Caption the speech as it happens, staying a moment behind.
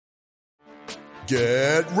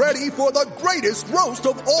Get ready for the greatest roast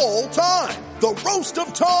of all time. The Roast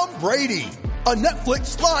of Tom Brady. A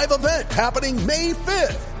Netflix live event happening May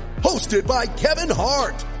 5th. Hosted by Kevin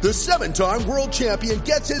Hart. The 7-time world champion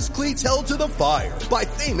gets his cleats held to the fire by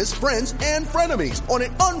famous friends and frenemies on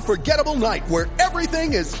an unforgettable night where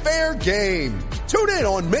everything is fair game. Tune in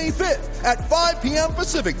on May 5th at 5 p.m.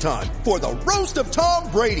 Pacific time for the Roast of Tom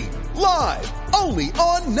Brady. Live only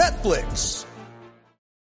on Netflix.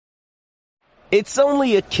 It's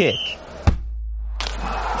only a kick,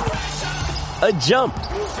 a jump,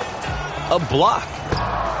 a block.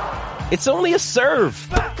 It's only a serve.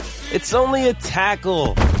 It's only a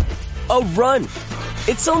tackle, a run.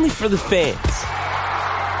 It's only for the fans.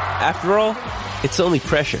 After all, it's only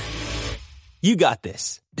pressure. You got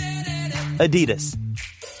this. Adidas.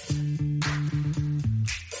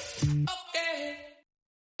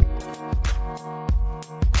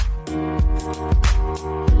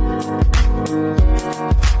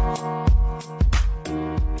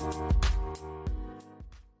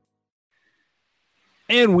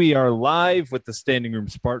 And we are live with the Standing Room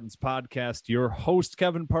Spartans podcast. Your host,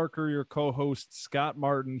 Kevin Parker, your co-host, Scott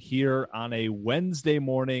Martin, here on a Wednesday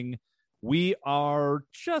morning. We are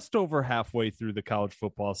just over halfway through the college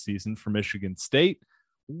football season for Michigan State.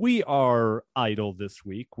 We are idle this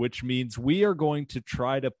week, which means we are going to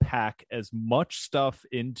try to pack as much stuff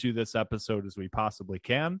into this episode as we possibly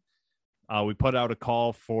can. We put out a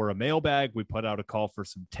call for a mailbag. We put out a call for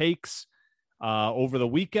some takes over the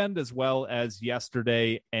weekend as well as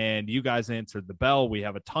yesterday, and you guys answered the bell. We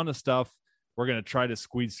have a ton of stuff. We're going to try to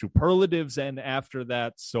squeeze superlatives in after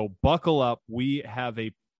that, so buckle up. We have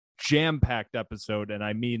a jam-packed episode, and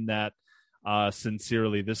I mean that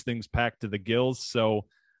sincerely. This thing's packed to the gills. So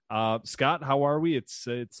Scott, how are we? It's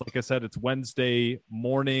like I said, it's Wednesday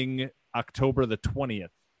morning, October the 20th.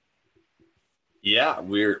 Yeah,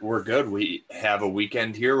 we're good. We have a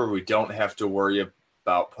weekend here where we don't have to worry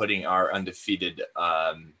about putting our undefeated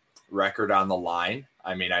record on the line.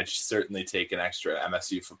 I mean, I'd certainly take an extra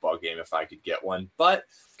MSU football game if I could get one, but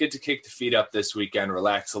get to kick the feet up this weekend,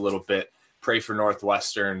 relax a little bit, pray for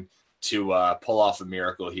Northwestern to pull off a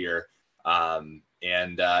miracle here, and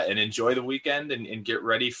enjoy the weekend and get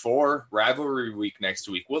ready for rivalry week next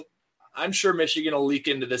week. Well, I'm sure Michigan will leak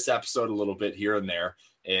into this episode a little bit here and there,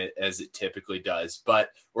 as it typically does, but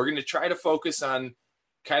we're going to try to focus on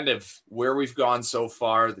kind of where we've gone so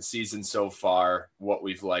far, the season so far, what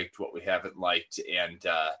we've liked, what we haven't liked.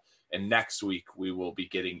 And next week we will be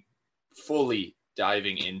getting fully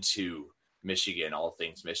diving into Michigan, all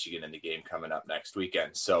things Michigan in the game coming up next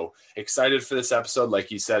weekend. So excited for this episode.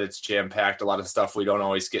 Like you said, it's jam-packed, a lot of stuff we don't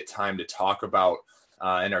always get time to talk about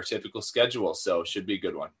in our typical schedule. So should be a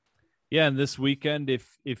good one. Yeah, and this weekend,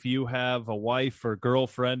 if you have a wife or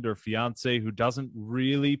girlfriend or fiance who doesn't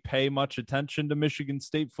really pay much attention to Michigan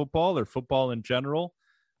State football or football in general,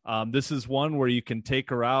 this is one where you can take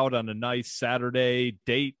her out on a nice Saturday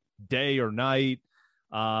date, day or night.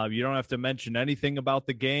 You don't have to mention anything about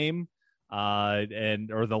the game or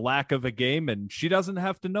the lack of a game, and she doesn't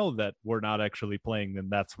have to know that we're not actually playing,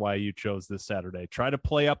 and that's why you chose this Saturday. Try to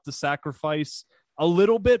play up the sacrifice a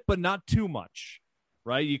little bit, but not too much.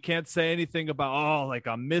 Right? You can't say anything about,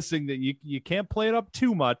 I'm missing that. You can't play it up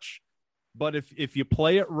too much, but if you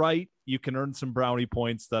play it right, you can earn some brownie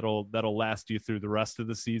points that'll last you through the rest of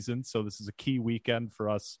the season. So this is a key weekend for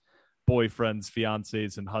us boyfriends,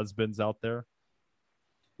 fiancés, and husbands out there.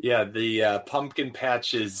 Yeah, the pumpkin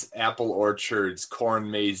patches, apple orchards, corn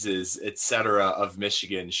mazes, etc. of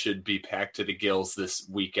Michigan should be packed to the gills this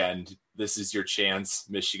weekend. This is your chance,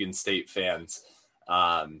 Michigan State fans,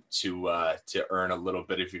 to earn a little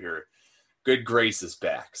bit of your good graces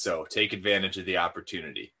back. So take advantage of the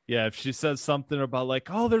opportunity. Yeah, if she says something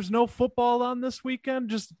about there's no football on this weekend,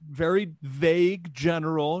 just very vague,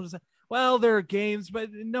 general. Just, well, there are games,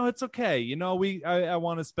 but no, it's okay. I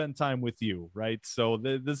want to spend time with you, right? So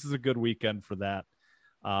this is a good weekend for that.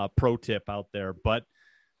 Pro tip out there, but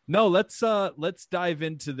no, let's dive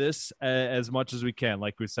into this as much as we can.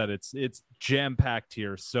 Like we said, it's jam packed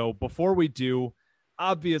here. So before we do,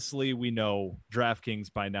 obviously, we know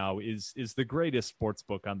DraftKings by now is the greatest sports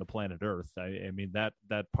book on the planet Earth. I mean,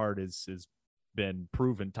 that part is been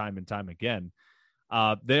proven time and time again.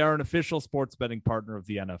 They are an official sports betting partner of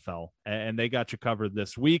the NFL, and they got you covered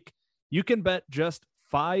this week. You can bet just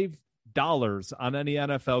 $5 on any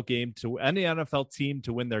NFL game to any NFL team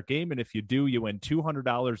to win their game, and if you do, you win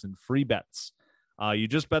 $200 in free bets. You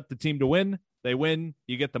just bet the team to win. They win,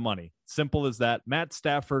 you get the money. Simple as that. Matt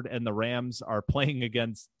Stafford and the Rams are playing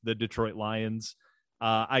against the Detroit Lions.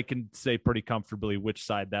 I can say pretty comfortably which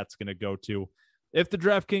side that's going to go to. If the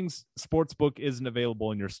DraftKings Sportsbook isn't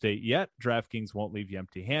available in your state yet, DraftKings won't leave you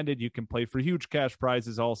empty-handed. You can play for huge cash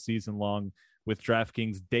prizes all season long with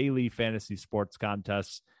DraftKings daily fantasy sports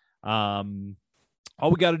contests. All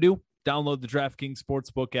we got to do, download the DraftKings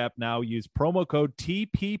Sportsbook app now. Use promo code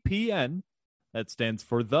TPPN. That stands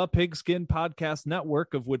for the Pigskin Podcast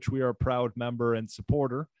Network, of which we are a proud member and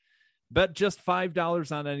supporter. Bet just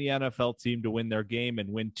 $5 on any NFL team to win their game and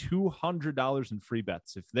win $200 in free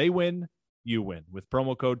bets. If they win, you win. With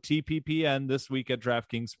promo code TPPN this week at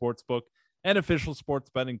DraftKings Sportsbook, an official sports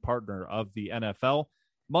betting partner of the NFL.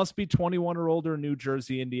 Must be 21 or older, New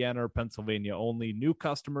Jersey, Indiana, or Pennsylvania only. New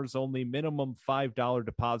customers only. Minimum $5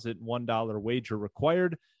 deposit, $1 wager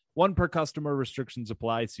required. One per customer. Restrictions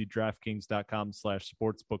apply. See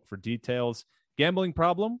DraftKings.com/sportsbook for details. Gambling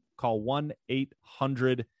problem? Call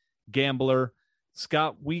 1-800-GAMBLER.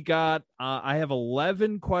 Scott, we got, I have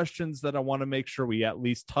 11 questions that I want to make sure we at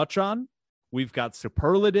least touch on. We've got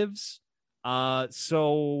superlatives.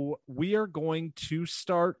 So we are going to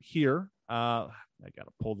start here. I got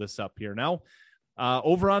to pull this up here now.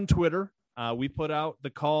 Over on Twitter, we put out the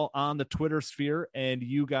call on the Twitter sphere, and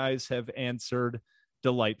you guys have answered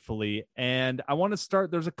delightfully. And I want to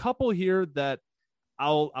start. There's a couple here that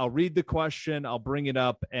I'll read the question, I'll bring it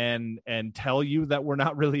up, and tell you that we're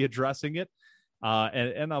not really addressing it.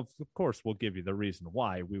 And of course, we'll give you the reason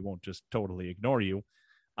why. We won't just totally ignore you.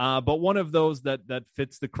 But one of those that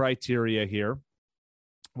fits the criteria here,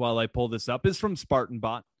 while I pull this up, is from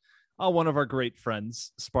SpartanBot, one of our great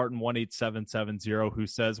friends, Spartan18770, who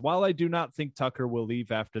says, while I do not think Tucker will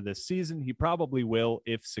leave after this season, he probably will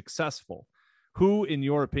if successful. Who, in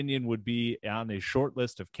your opinion, would be on a short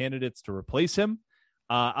list of candidates to replace him?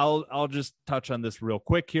 I'll just touch on this real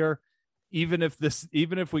quick here. Even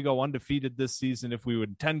if we go undefeated this season, if we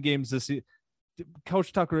win 10 games this season,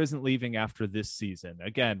 Coach Tucker isn't leaving after this season.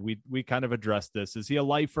 Again, we kind of addressed this. Is he a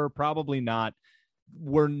lifer? Probably not.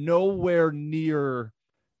 We're nowhere near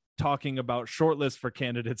talking about shortlist for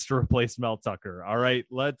candidates to replace Mel Tucker. All right,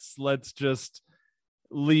 let's just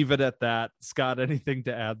leave it at that. Scott, anything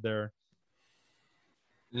to add there?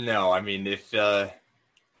 No, I mean, if the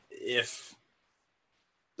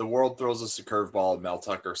world throws us a curveball and Mel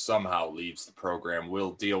Tucker somehow leaves the program,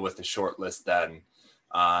 we'll deal with the short list then.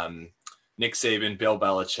 Nick Saban, Bill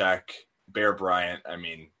Belichick, Bear Bryant. I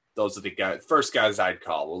mean, those are the first guys I'd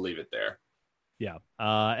call. We'll leave it there. Yeah.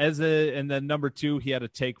 And then number 2, he had a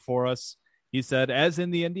take for us. He said, as in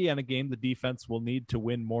the Indiana game, the defense will need to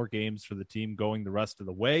win more games for the team going the rest of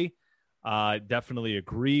the way. Definitely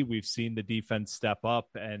agree. We've seen the defense step up,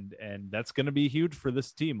 and that's going to be huge for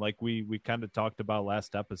this team. Like we kind of talked about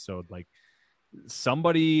last episode, like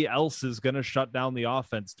somebody else is going to shut down the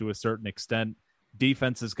offense to a certain extent.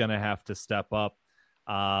 Defense is going to have to step up.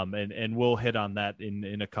 And we'll hit on that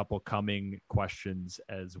in a couple coming questions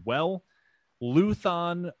as well.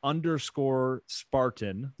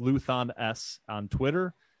 Luthon_Spartan, Luthon S on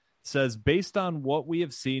Twitter, says, based on what we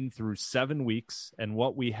have seen through 7 weeks and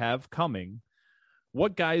what we have coming,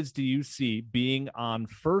 what guys do you see being on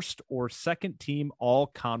first or second team all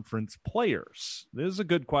conference players? This is a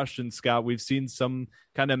good question, Scott. We've seen some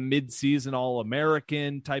kind of mid-season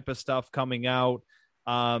All-American type of stuff coming out.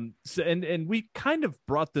 And we kind of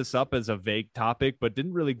brought this up as a vague topic, but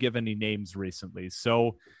didn't really give any names recently.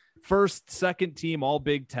 So first, second team, all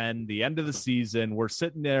Big Ten, the end of the season, we're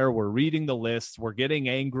sitting there, we're reading the lists, we're getting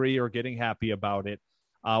angry or getting happy about it.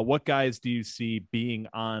 What guys do you see being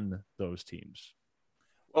on those teams?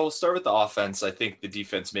 Well, we'll start with the offense. I think the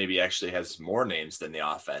defense maybe actually has more names than the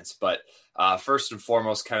offense, but first and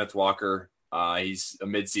foremost, Kenneth Walker. He's a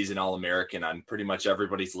midseason All-American on pretty much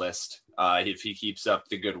everybody's list. If he keeps up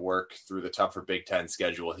the good work through the tougher Big Ten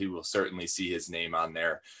schedule, he will certainly see his name on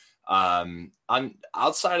there. On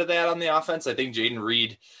outside of that, on the offense, I think Jaden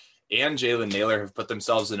Reed and Jalen Naylor have put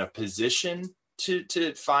themselves in a position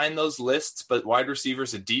to find those lists, but wide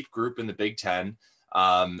receivers, a deep group in the Big Ten.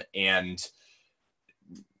 And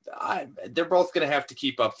they're both going to have to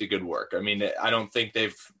keep up the good work. I mean, I don't think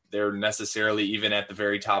they're necessarily even at the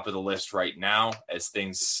very top of the list right now. As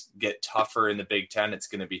things get tougher in the Big Ten, it's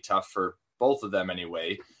going to be tough for both of them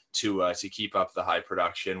anyway to keep up the high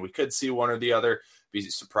production. We could see one or the other. Be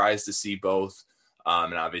surprised to see both.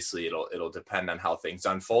 And obviously it'll depend on how things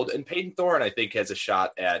unfold. And Peyton Thorne, I think, has a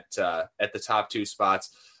shot at the top 2 spots.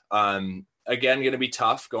 Again, going to be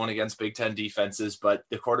tough going against Big Ten defenses, but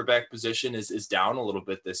the quarterback position is down a little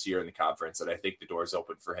bit this year in the conference, and I think the door's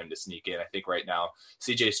open for him to sneak in. I think right now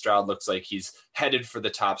CJ Stroud looks like he's headed for the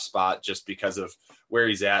top spot just because of where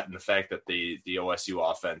he's at and the fact that the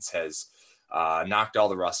OSU offense has knocked all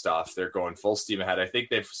the rust off. They're going full steam ahead. I think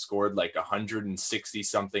they've scored like 160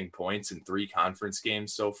 something points in 3 conference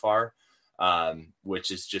games so far,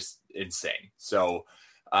 which is just insane. So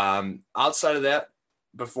outside of that,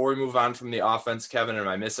 before we move on from the offense, Kevin, am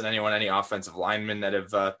I missing anyone, any offensive linemen that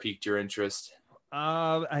have piqued your interest?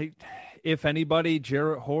 If anybody,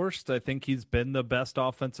 Jarrett Horst, I think he's been the best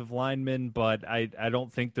offensive lineman, but I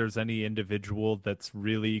don't think there's any individual that's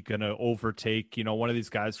really going to overtake, one of these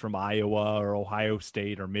guys from Iowa or Ohio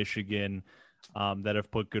State or Michigan that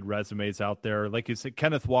have put good resumes out there. Like you said,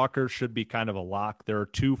 Kenneth Walker should be kind of a lock. There are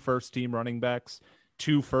 2 first-team running backs,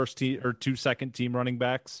 2 second-team running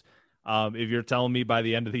backs. If you're telling me by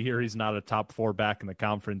the end of the year he's not a top 4 back in the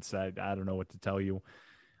conference, I don't know what to tell you.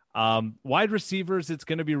 Wide receivers, it's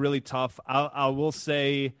going to be really tough. I will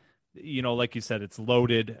say, like you said, it's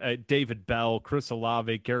loaded. David Bell, Chris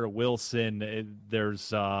Olave, Garrett Wilson.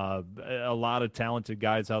 There's a lot of talented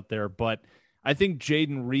guys out there, but I think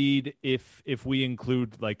Jaden Reed, if we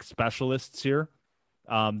include like specialists here,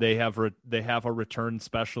 they have a return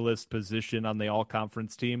specialist position on the all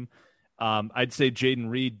conference team. I'd say Jaden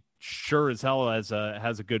Reed sure as hell has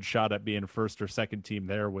a good shot at being a first or second team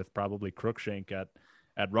there with probably Cruikshank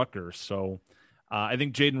at Rutgers. So I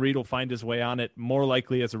think Jaden Reed will find his way on it, more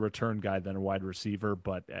likely as a return guy than a wide receiver,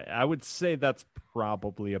 but I would say that's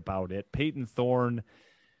probably about it. Peyton Thorne,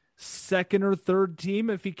 second or third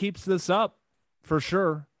team if he keeps this up, for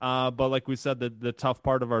sure. But like we said, the tough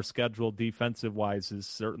part of our schedule defensive-wise is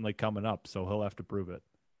certainly coming up, so he'll have to prove it.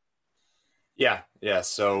 Yeah.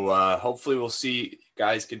 So hopefully we'll see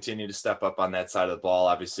guys continue to step up on that side of the ball.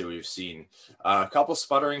 Obviously, we've seen a couple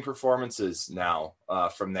sputtering performances now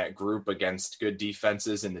from that group against good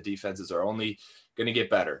defenses, and the defenses are only going to get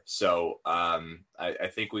better. So I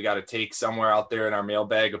think we got to take somewhere out there in our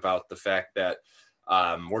mailbag about the fact that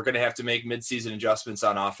we're going to have to make midseason adjustments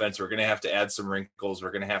on offense. We're going to have to add some wrinkles.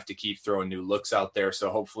 We're going to have to keep throwing new looks out there.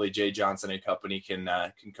 So hopefully Jay Johnson and company can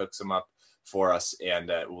cook some up for us,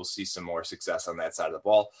 and we'll see some more success on that side of the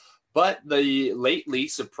ball. But the lately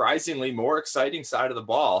surprisingly more exciting side of the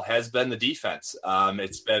ball has been the defense.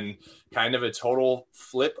 It's been kind of a total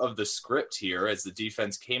flip of the script here as the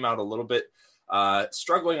defense came out a little bit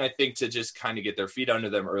struggling, I think, to just kind of get their feet under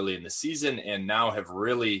them early in the season, and now have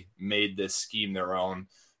really made this scheme their own.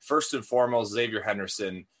 First and foremost, Xavier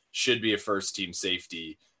Henderson should be a first-team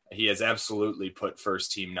safety. He has absolutely put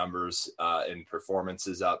first-team numbers and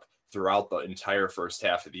performances up throughout the entire first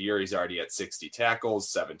half of the year. He's already at 60 tackles,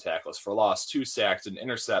 7 tackles for loss, 2 sacks, an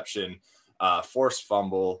interception, forced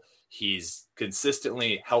fumble. He's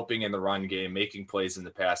consistently helping in the run game, making plays in the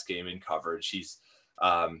pass game, in coverage. He's,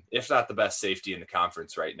 if not the best safety in the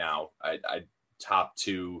conference right now, I top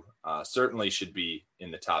 2, certainly should be in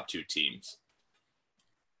the top 2 teams.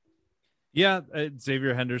 Yeah,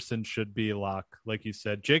 Xavier Henderson should be a lock, like you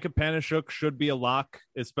said. Jacob Panashuk should be a lock,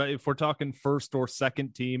 especially if we're talking first or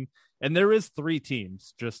second team. And there is 3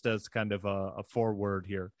 teams, just as kind of a forward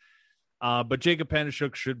here. But Jacob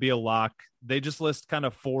Panashuk should be a lock. They just list kind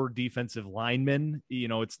of 4 defensive linemen.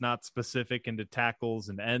 It's not specific into tackles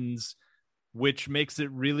and ends, which makes it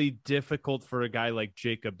really difficult for a guy like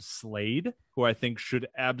Jacob Slade, who I think should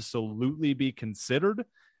absolutely be considered.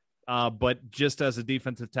 But just as a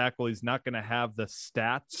defensive tackle, he's not going to have the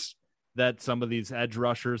stats that some of these edge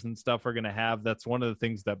rushers and stuff are going to have. That's one of the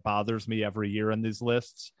things that bothers me every year in these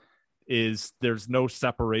lists is there's no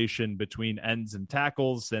separation between ends and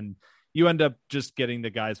tackles, and you end up just getting the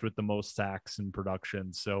guys with the most sacks in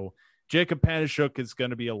production. So Jacob Panashuk is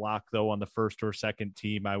going to be a lock, though, on the first or second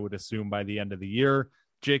team, I would assume, by the end of the year.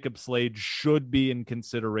 Jacob Slade should be in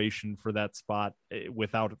consideration for that spot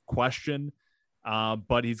without question.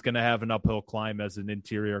 But he's going to have an uphill climb as an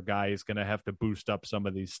interior guy. He's going to have to boost up some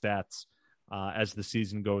of these stats as the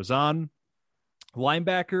season goes on.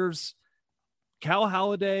 Linebackers, Cal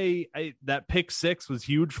Haladay, that pick 6 was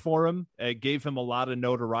huge for him. It gave him a lot of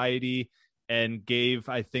notoriety and gave,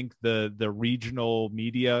 I think, the regional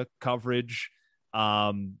media coverage,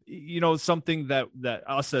 something that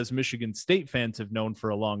us as Michigan State fans have known for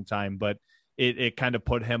a long time, but it kind of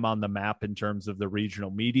put him on the map in terms of the regional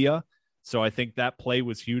media. So I think that play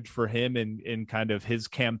was huge for him in kind of his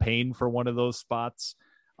campaign for one of those spots.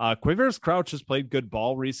 Quavaris Crouch has played good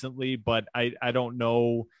ball recently, but I don't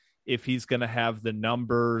know if he's going to have the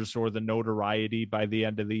numbers or the notoriety by the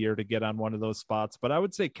end of the year to get on one of those spots. But I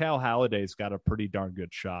would say Cal Halladay's got a pretty darn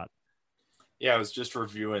good shot. Yeah, I was just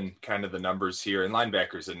reviewing kind of the numbers here, and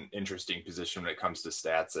linebacker's an interesting position when it comes to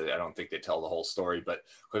stats. I don't think they tell the whole story, but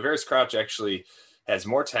Quavaris Crouch actually has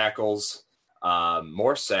more tackles,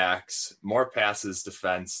 more sacks, more passes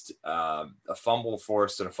defensed, a fumble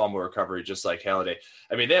forced and a fumble recovery, just like Halladay.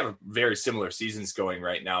 I mean, they have very similar seasons going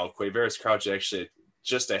right now. Quavaris Crouch actually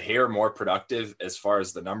just a hair more productive as far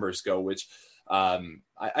as the numbers go, which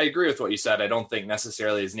I agree with what you said. I don't think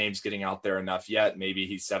necessarily his name's getting out there enough yet. Maybe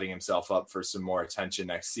he's setting himself up for some more attention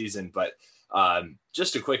next season, but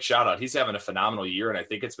just a quick shout out. He's having a phenomenal year, and I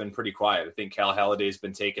think it's been pretty quiet. I think Cal Halladay's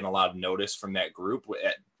been taking a lot of notice from that group,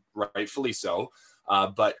 rightfully so.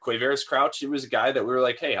 But Quavaris Crouch, he was a guy that we were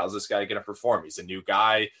like, hey, how's this guy going to perform? He's a new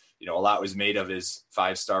guy. You know, a lot was made of his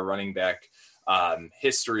 5-star running back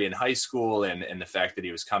history in high school and the fact that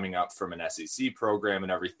he was coming up from an SEC program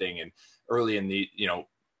and everything. And early in the,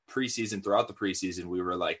 preseason, throughout the preseason, we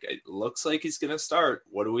were like, it looks like he's going to start.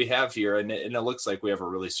 What do we have here? And it looks like we have a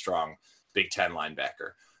really strong Big Ten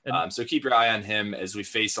linebacker. So keep your eye on him as we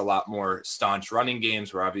face a lot more staunch running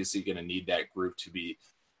games. We're obviously going to need that group to be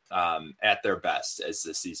at their best as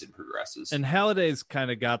the season progresses. And Halladay's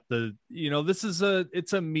kind of got the,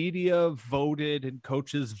 it's a media voted and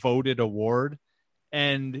coaches voted award.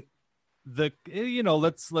 And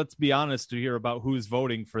let's be honest here about who's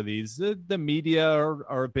voting for these. The media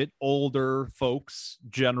are a bit older folks,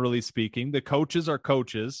 generally speaking. The coaches are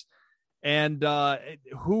coaches. And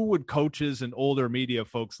who would coaches and older media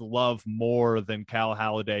folks love more than Cal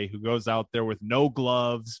Halladay, who goes out there with no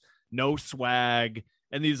gloves, no swag,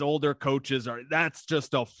 and these older coaches that's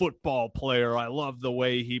just a football player. I love the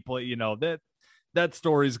way he play. That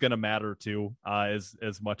story is going to matter too, as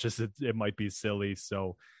much as it might be silly.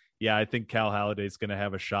 So, yeah, I think Cal Halladay is going to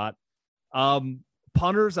have a shot.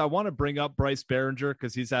 Punters, I want to bring up Bryce Behringer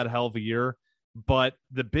because he's had a hell of a year. But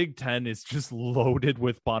the Big Ten is just loaded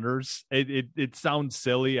with punters. It sounds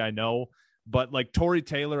silly, I know, but like Tory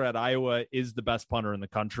Taylor at Iowa is the best punter in the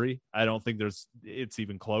country. I don't think it's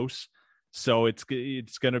even close. So it's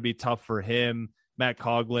going to be tough for him. Matt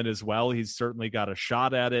Coughlin as well. He's certainly got a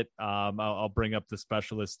shot at it. I'll bring up the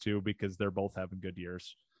specialists too because they're both having good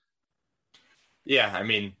years. Yeah, I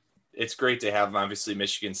mean, it's great to have them. Obviously,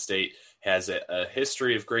 Michigan State has a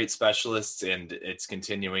history of great specialists, and it's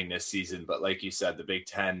continuing this season. But like you said, the Big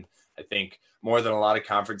Ten, I think, more than a lot of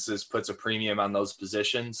conferences, puts a premium on those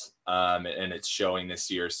positions, and it's showing this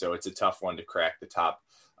year. So it's a tough one to crack the top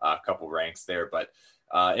couple ranks there. But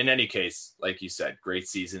in any case, like you said, great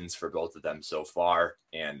seasons for both of them so far,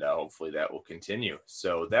 and hopefully that will continue.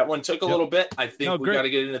 So that one took a little bit. I think we got to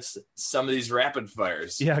get into some of these rapid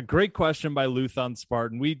fires. Yeah, great question by Luthon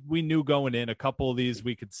Spartan. We knew going in a couple of these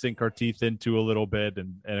we could sink our teeth into a little bit,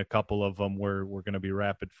 and a couple of them we're going to be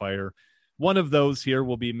rapid fire. One of those here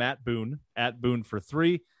will be Matt Boone, at Boone for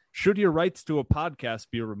 3. Should your rights to a podcast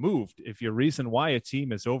be removed if your reason why a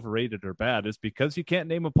team is overrated or bad is because you can't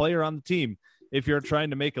name a player on the team? If you're trying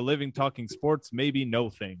to make a living talking sports, maybe no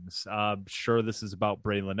things. Sure, this is about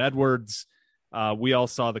Braylon Edwards. We all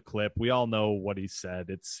saw the clip. We all know what he said.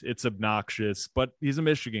 It's obnoxious, but he's a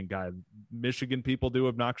Michigan guy. Michigan people do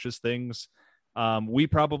obnoxious things. We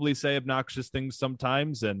probably say obnoxious things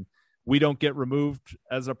sometimes, and we don't get removed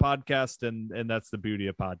as a podcast, and that's the beauty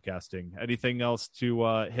of podcasting. Anything else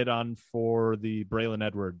to hit on for the Braylon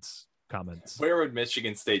Edwards comments? Where would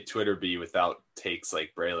Michigan State Twitter be without takes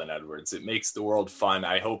like Braylon Edwards? It makes the world fun.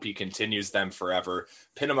 I hope he continues them forever.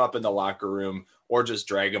 Pin him up in the locker room or just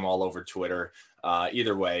drag him all over Twitter.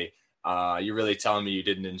 Either way, you're really telling me you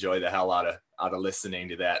didn't enjoy the hell out of listening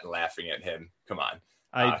to that and laughing at him. Come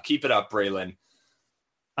on. Keep it up, Braylon.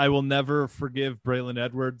 I will never forgive Braylon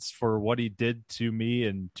Edwards for what he did to me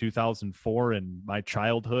in 2004 in my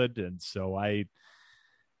childhood. And so I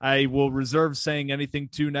will reserve saying anything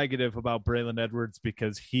too negative about Braylon Edwards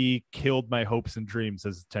because he killed my hopes and dreams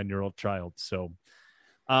as a 10-year-old child. So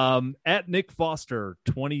at Nick Foster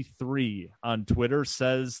 23 on Twitter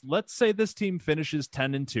says, let's say this team finishes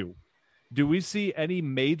 10-2. Do we see any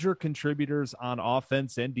major contributors on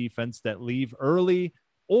offense and defense that leave early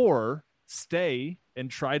or stay and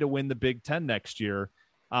try to win the Big Ten next year?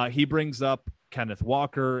 He brings up Kenneth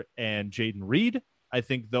Walker and Jaden Reed. I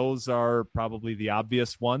think those are probably the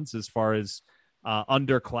obvious ones as far as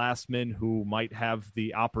underclassmen who might have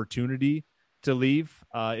the opportunity to leave.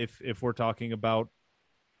 If we're talking about,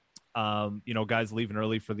 guys leaving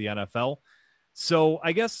early for the NFL. So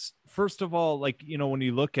I guess, first of all, when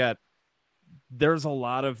you look at, there's a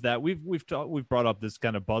lot of that. We've brought up this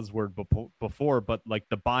kind of buzzword before, but like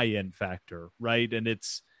the buy-in factor, right? And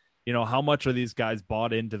it's, how much are these guys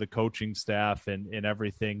bought into the coaching staff and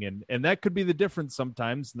everything? And that could be the difference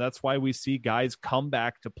sometimes. And that's why we see guys come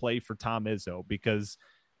back to play for Tom Izzo, because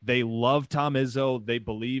they love Tom Izzo. They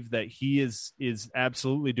believe that he is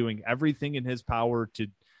absolutely doing everything in his power to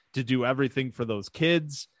do everything for those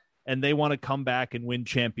kids. and they want to come back and win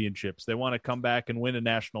championships. They want to come back and win a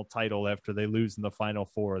national title after they lose in the Final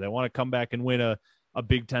Four. They want to come back and win a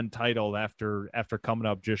Big Ten title after coming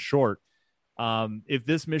up just short. If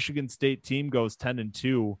this Michigan State team goes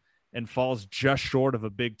 10-2 and falls just short of a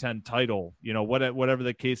Big Ten title, whatever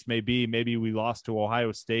the case may be, maybe we lost to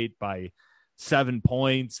Ohio State by 7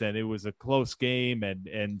 points and it was a close game,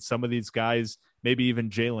 and some of these guys, maybe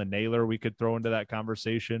even Jalen Naylor, we could throw into that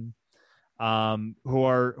conversation, who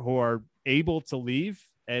are able to leave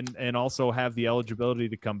and also have the eligibility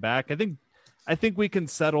to come back. I think we can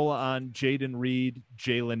settle on Jayden Reed,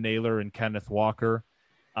 Jalen Naylor, and Kenneth Walker.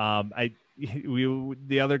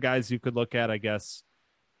 The other guys you could look at, I guess,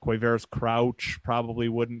 Quavaris Crouch probably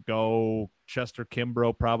wouldn't go. Chester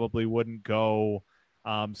Kimbrough probably wouldn't go.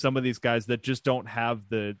 Some of these guys that just don't have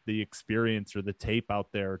the experience or the tape out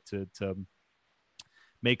there to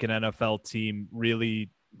make an NFL team really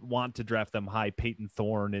want to draft them high. Peyton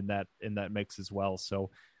Thorne in that mix as well. So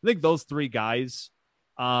I think those three guys,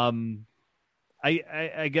 I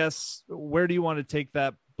guess, where do you want to take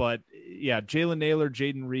that? But yeah, Jalen Naylor,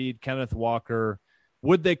 Jayden Reed, Kenneth Walker,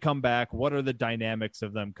 would they come back? What are the dynamics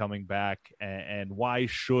of them coming back, and why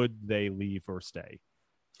should they leave or stay?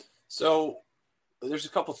 So there's a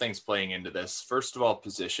couple things playing into this. First of all,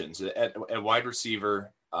 positions at wide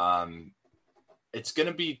receiver. It's going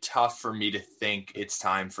to be tough for me to think it's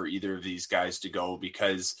time for either of these guys to go,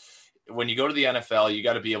 because when you go to the NFL, you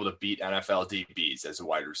got to be able to beat NFL DBs as a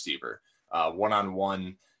wide receiver,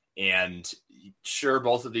 one-on-one. And sure,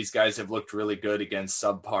 both of these guys have looked really good against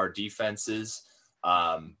subpar defenses.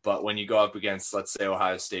 But when you go up against, let's say,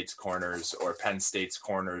 Ohio State's corners or Penn State's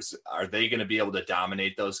corners, are they going to be able to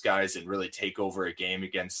dominate those guys and really take over a game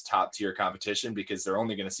against top tier competition? Because they're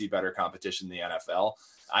only going to see better competition in the NFL.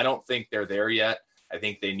 I don't think they're there yet. I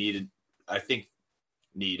think they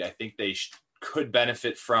could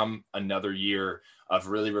benefit from another year of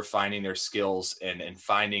really refining their skills and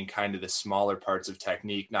finding kind of the smaller parts of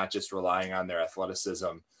technique, not just relying on their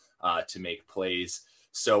athleticism to make plays.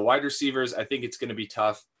 So wide receivers, I think it's going to be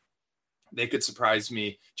tough. They could surprise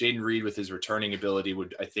me. Jayden Reed with his returning ability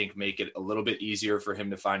would, I think, make it a little bit easier for him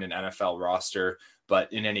to find an NFL roster.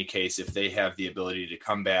 But in any case, if they have the ability to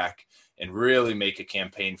come back and really make a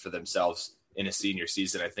campaign for themselves in a senior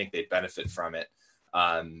season, I think they'd benefit from it.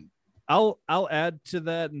 I'll add to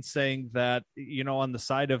that and saying that, on the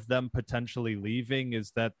side of them potentially leaving,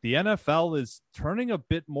 is that the NFL is turning a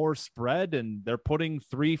bit more spread, and they're putting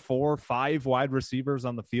 3, 4, 5 wide receivers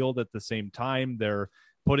on the field at the same time. They're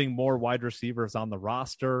putting more wide receivers on the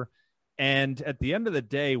roster. And at the end of the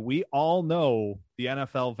day, we all know the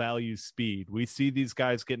NFL values speed. We see these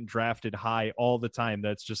guys getting drafted high all the time.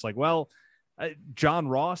 That's just like, well, John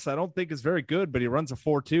Ross, I don't think is very good, but he runs a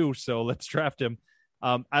 4.2, so let's draft him.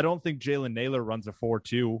 I don't think Jalen Naylor runs a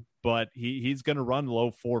 4.2, but he's going to run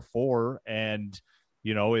low 4.4. And,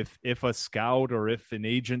 if a scout or if an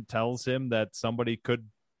agent tells him that somebody could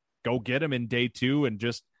go get him in day 2 and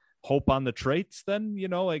just hope on the traits, then,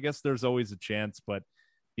 I guess there's always a chance. But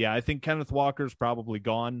yeah, I think Kenneth Walker's probably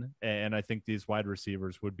gone. And I think these wide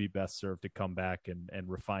receivers would be best served to come back and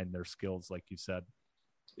refine their skills, like you said.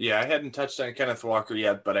 Yeah, I hadn't touched on Kenneth Walker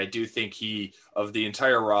yet, but I do think he, of the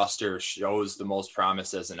entire roster, shows the most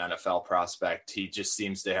promise as an NFL prospect. He just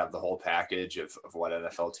seems to have the whole package of what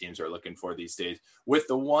NFL teams are looking for these days. With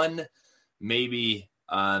the one maybe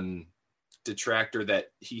detractor that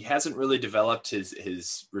he hasn't really developed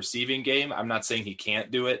his receiving game. I'm not saying he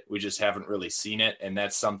can't do it. We just haven't really seen it. And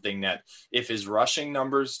that's something that if his rushing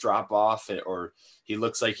numbers drop off or he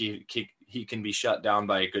looks like he can be shut down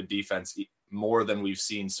by a good defense more than we've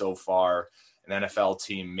seen so far, an NFL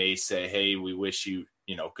team may say, hey, we wish you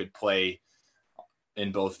could play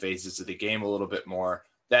in both phases of the game a little bit more.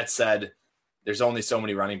 That said, there's only so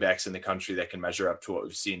many running backs in the country that can measure up to what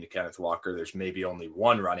we've seen to Kenneth Walker. There's maybe only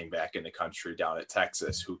one running back in the country down at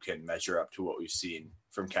Texas who can measure up to what we've seen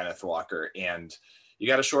from Kenneth Walker. And you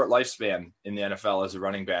got a short lifespan in the NFL as a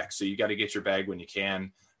running back. So you got to get your bag when you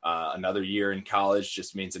can. Another year in college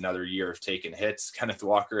just means another year of taking hits. Kenneth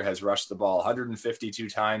Walker has rushed the ball 152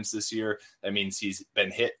 times this year. That means he's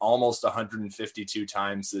been hit almost 152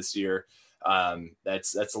 times this year.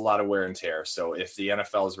 That's a lot of wear and tear. So if the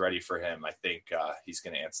NFL is ready for him, I think he's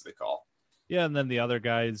going to answer the call. Yeah, and then the other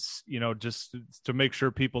guys, just to make sure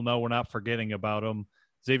people know we're not forgetting about them.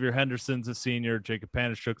 Xavier Henderson's a senior. Jacob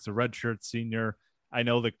Panishuk's a redshirt senior. I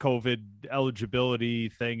know the COVID eligibility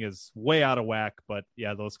thing is way out of whack, but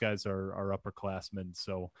yeah, those guys are upperclassmen.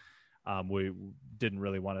 So we didn't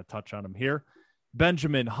really want to touch on them here.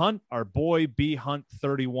 Benjamin Hunt, our boy B Hunt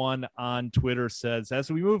 31 on Twitter, says,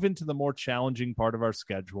 as we move into the more challenging part of our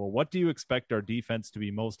schedule, what do you expect our defense to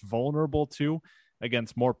be most vulnerable to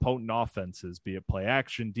against more potent offenses, be it play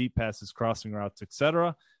action, deep passes, crossing routes,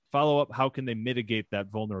 etc.? Follow up, how can they mitigate that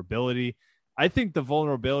vulnerability? I think the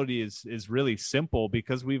vulnerability is really simple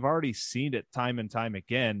because we've already seen it time and time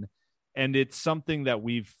again, and it's something that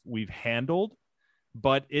we've handled.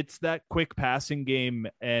 But it's that quick passing game,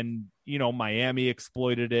 and Miami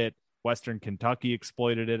exploited it, Western Kentucky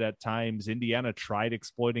exploited it at times, Indiana tried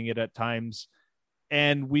exploiting it at times,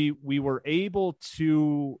 and we were able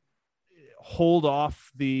to hold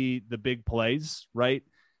off the big plays, right?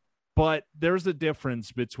 But there's a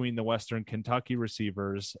difference between the Western Kentucky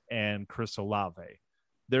receivers and Chris Olave.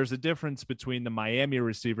 There's a difference between the Miami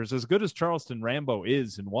receivers. As good as Charleston Rambo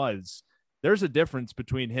is and was, there's a difference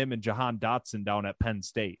between him and Jahan Dotson down at Penn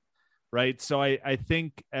State, right? So I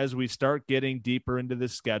think as we start getting deeper into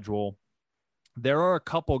this schedule, there are a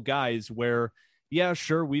couple guys where, yeah,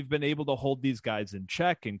 sure, we've been able to hold these guys in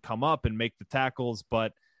check and come up and make the tackles.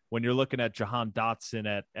 But when you're looking at Jahan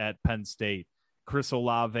Dotson at Penn State, Chris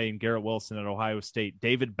Olave and Garrett Wilson at Ohio State,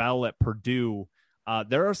 David Bell at Purdue,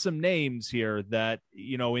 there are some names here that,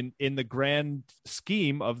 in the grand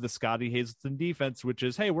scheme of the Scotty Hazelton defense, which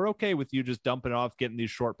is, hey, we're okay with you just dumping off, getting these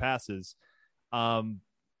short passes.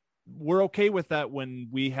 We're okay with that when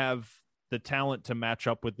we have the talent to match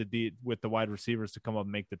up with the wide receivers to come up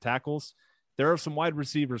and make the tackles. There are some wide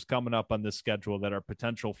receivers coming up on this schedule that are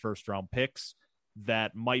potential first-round picks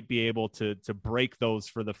that might be able to break those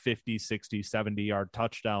for the 50, 60, 70-yard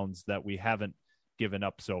touchdowns that we haven't given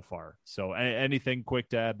up so far. So anything quick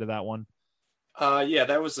to add to that one? Yeah,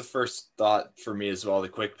 that was the first thought for me as well, the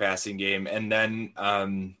quick passing game. And then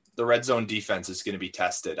the red zone defense is going to be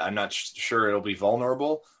tested. I'm not sure it'll be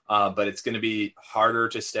vulnerable, but it's going to be harder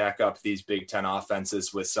to stack up these Big Ten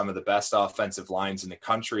offenses with some of the best offensive lines in the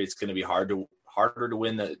country. It's going to be harder to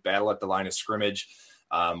win the battle at the line of scrimmage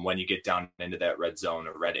when you get down into that red zone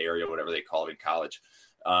or red area, whatever they call it in college.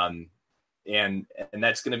 And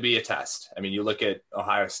that's going to be a test. I mean, you look at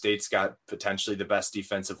Ohio State's got potentially the best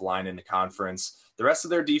defensive line in the conference. The rest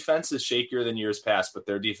of their defense is shakier than years past, but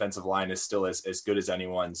their defensive line is still as good as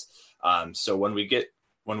anyone's. So when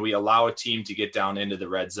we allow a team to get down into the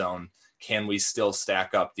red zone, can we still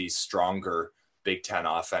stack up these stronger Big Ten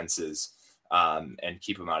offenses and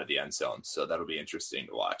keep them out of the end zone? So that'll be interesting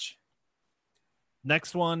to watch.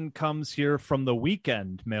 Next one comes here from the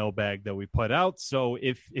weekend mailbag that we put out. So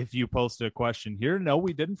if you posted a question here, no,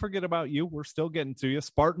 we didn't forget about you. We're still getting to you.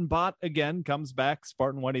 Spartan Bot again comes back,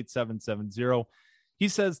 Spartan 18770. He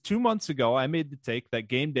says, 2 months ago, I made the take that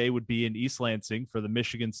game day would be in East Lansing for the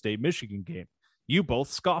Michigan State-Michigan game. You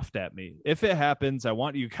both scoffed at me. If it happens, I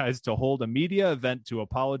want you guys to hold a media event to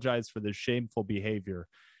apologize for this shameful behavior.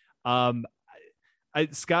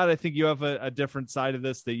 Scott, I think you have a different side of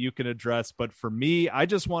this that you can address. But for me, I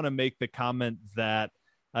just want to make the comment that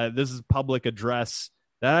this is public address,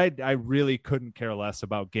 that I really couldn't care less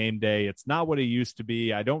about game day. It's not what it used to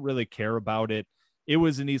be. I don't really care about it. It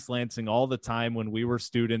was in East Lansing all the time when we were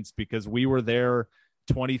students because we were there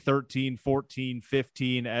 2013, 14,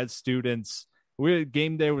 15 as students.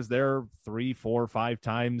 Game day was there 3, 4, 5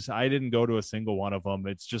 times. I didn't go to a single one of them.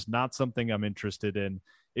 It's just not something I'm interested in.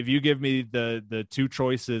 If you give me the two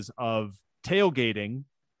choices of tailgating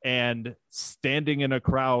and standing in a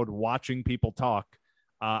crowd watching people talk,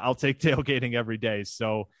 I'll take tailgating every day.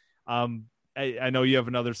 So I know you have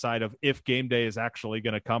another side of if game day is actually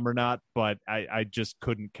going to come or not, but I just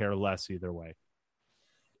couldn't care less either way.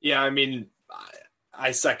 Yeah, I mean,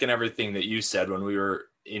 I second everything that you said. When we were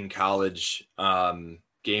in college,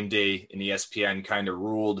 game day and ESPN kind of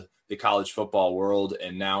ruled the college football world,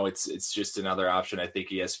 and now it's just another option. I think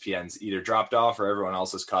ESPN's either dropped off or everyone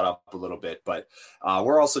else has caught up a little bit, but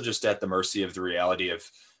we're also just at the mercy of the reality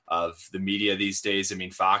of the media these days. I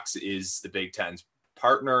mean, Fox is the Big Ten's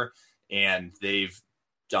partner, and they've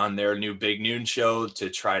done their new Big Noon show to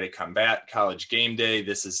try to combat college game day.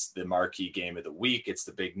 This is the marquee game of the week. It's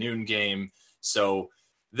the Big Noon game. So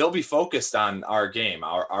they'll be focused on our game.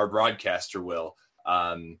 Our broadcaster will.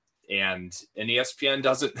 And ESPN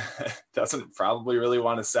doesn't probably really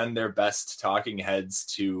want to send their best talking heads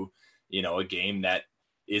to, a game that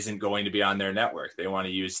isn't going to be on their network. They want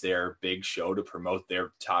to use their big show to promote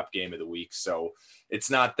their top game of the week. So it's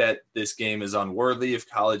not that this game is unworthy of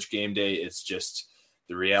college game day. It's just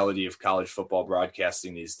the reality of college football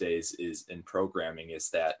broadcasting these days in programming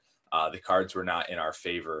is that the cards were not in our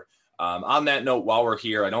favor. On that note, while we're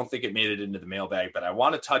here, I don't think it made it into the mailbag, but I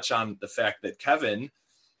want to touch on the fact that Kevin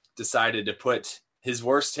decided to put his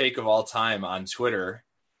worst take of all time on Twitter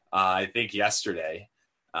I think yesterday,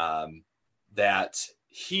 that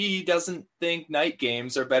he doesn't think night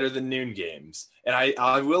games are better than noon games. And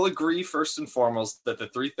I will agree, first and foremost, that the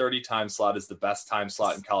 3:30 time slot is the best time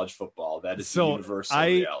slot in college football. That is the universal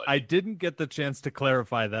reality. I didn't get the chance to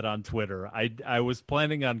clarify that on Twitter. I was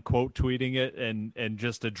planning on quote tweeting it and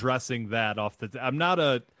just addressing that off the I'm not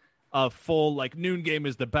a full like noon game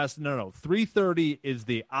is the best. No. 3:30 is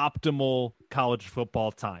the optimal college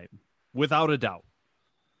football time, without a doubt.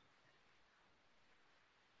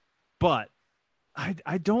 But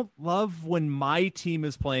I don't love when my team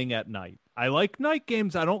is playing at night. I like night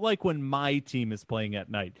games. I don't like when my team is playing at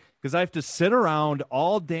night because I have to sit around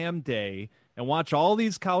all damn day and watch all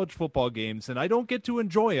these college football games, and I don't get to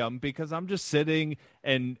enjoy them because I'm just sitting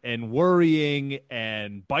and worrying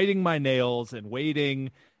and biting my nails and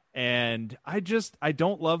waiting. And I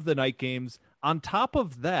don't love the night games. On top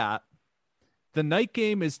of that, the night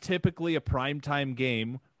game is typically a primetime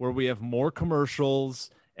game where we have more commercials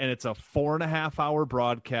and it's a 4.5 hour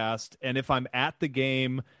broadcast. And if I'm at the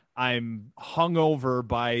game, I'm hungover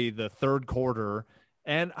by the third quarter.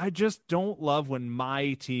 And I just don't love when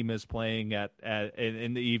my team is playing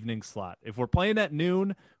in the evening slot. If we're playing at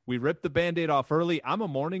noon, we rip the Band-Aid off early. I'm a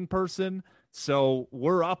morning person, so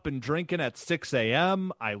we're up and drinking at 6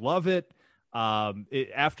 a.m. I love it.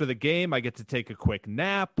 After the game, I get to take a quick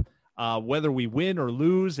nap. Whether we win or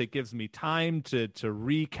lose, it gives me time to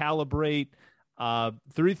recalibrate.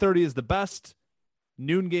 3:30 is the best.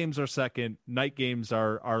 Noon games are second. Night games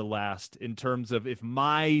are last in terms of if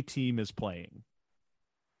my team is playing.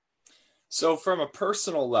 So from a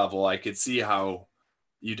personal level, I could see how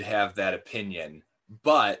you'd have that opinion,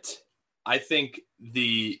 but I think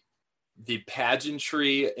the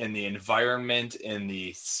pageantry and the environment and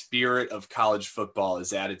the spirit of college football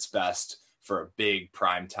is at its best for a big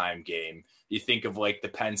primetime game. You think of like the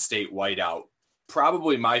Penn State whiteout,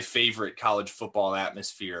 probably my favorite college football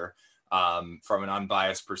atmosphere from an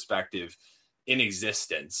unbiased perspective in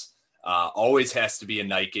existence. Always has to be a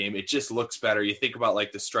night game. It just looks better. You think about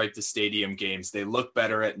like the Stripe to Stadium games, they look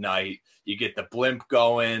better at night. You get the blimp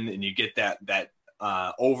going and you get that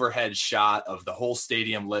overhead shot of the whole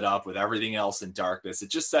stadium lit up with everything else in darkness. It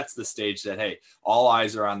just sets the stage that, hey, all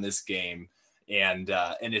eyes are on this game. And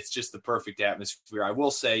it's just the perfect atmosphere. I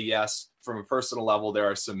will say, yes, from a personal level, there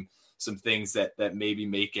are some things that maybe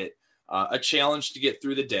make it a challenge to get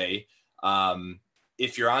through the day.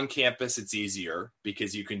 If you're on campus, it's easier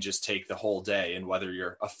because you can just take the whole day, and whether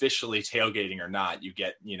you're officially tailgating or not, you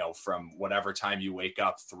get, from whatever time you wake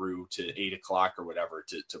up through to 8 o'clock or whatever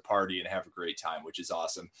to party and have a great time, which is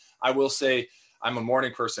awesome. I will say I'm a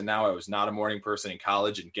morning person now. I was not a morning person in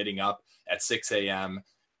college, and getting up at 6 a.m.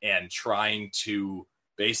 and trying to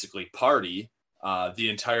basically party the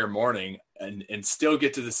entire morning and still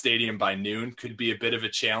get to the stadium by noon could be a bit of a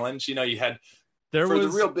challenge. The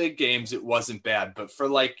real big games, it wasn't bad, but for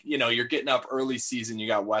you're getting up early season, you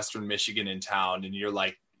got Western Michigan in town, and you're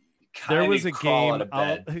like, there was a game.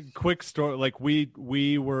 Quick story. Like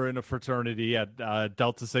we were in a fraternity at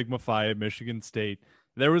Delta Sigma Phi at Michigan State.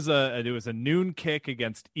 It was a noon kick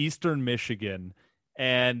against Eastern Michigan,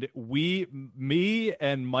 and me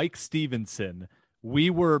and Mike Stevenson, we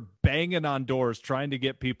were banging on doors trying to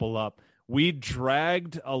get people up. We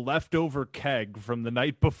dragged a leftover keg from the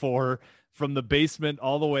night before from the basement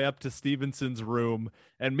all the way up to Stevenson's room,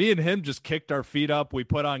 and me and him just kicked our feet up. We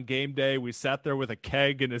put on game day. We sat there with a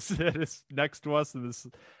keg and his next to us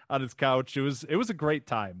on his couch. It was a great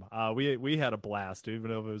time. We had a blast, even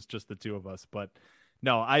though it was just the two of us. But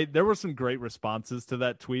no, there were some great responses to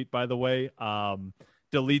that tweet, by the way.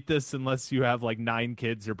 Delete this unless you have like 9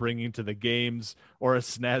 kids you're bringing to the games or a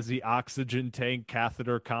snazzy oxygen tank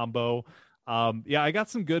catheter combo. I got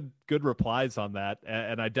some good replies on that,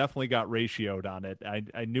 and I definitely got ratioed on it.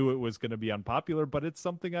 I knew it was going to be unpopular, but it's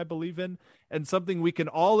something I believe in, and something we can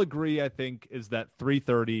all agree, I think, is that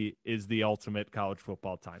 3:30 is the ultimate college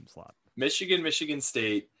football time slot. Michigan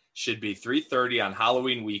State should be 3:30 on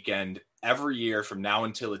Halloween weekend every year from now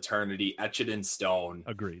until eternity. Etch it in stone.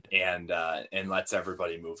 Agreed. And lets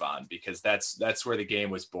everybody move on, because that's where the game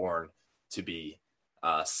was born to be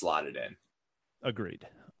slotted in. Agreed.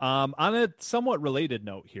 On a somewhat related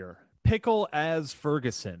note here, Pickle as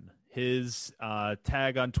Ferguson, his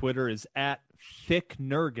tag on Twitter is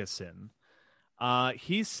 @ThickNerguson.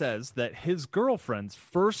 He says that his girlfriend's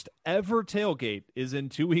first ever tailgate is in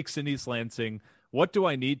 2 weeks in East Lansing. What do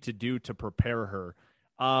I need to do to prepare her?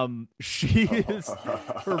 Her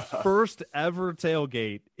first ever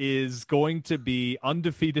tailgate is going to be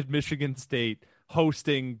undefeated Michigan State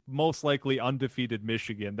hosting most likely undefeated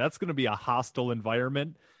Michigan. That's going to be a hostile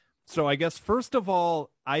environment. So I guess first of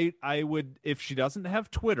all, I would, if she doesn't have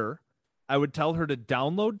Twitter, I would tell her to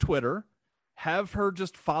download Twitter, have her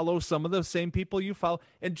just follow some of the same people you follow,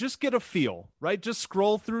 and just get a feel, right? Just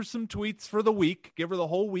scroll through some tweets for the week, give her the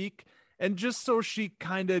whole week, and just so she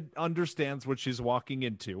kind of understands what she's walking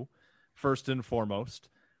into, first and foremost.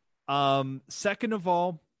 Second of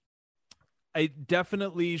all,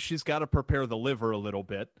 she's got to prepare the liver a little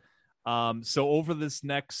bit. So over this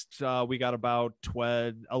next, we got about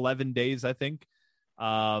 11 days, I think,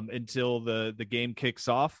 until the game kicks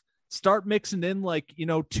off. Start mixing in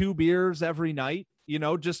 2 beers every night,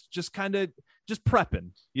 just kind of just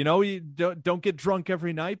prepping, you don't get drunk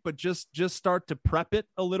every night, but just start to prep it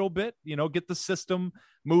a little bit, get the system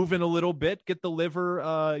moving a little bit, get the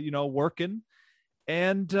liver, working.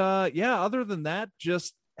 And other than that,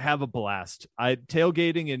 just have a blast.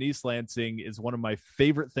 Tailgating in East Lansing is one of my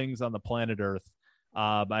favorite things on the planet Earth.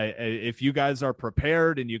 If you guys are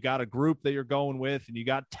prepared and you got a group that you're going with and you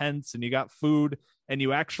got tents and you got food and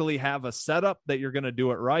you actually have a setup that you're going to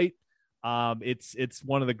do it right, it's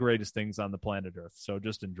one of the greatest things on the planet Earth. So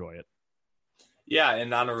just enjoy it. Yeah.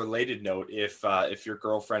 And on a related note, if your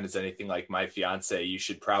girlfriend is anything like my fiance, you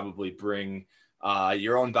should probably bring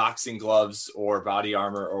your own boxing gloves or body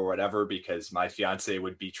armor or whatever, because my fiance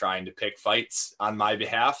would be trying to pick fights on my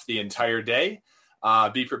behalf the entire day.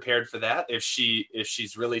 Be prepared for that. If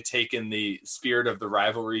she's really taken the spirit of the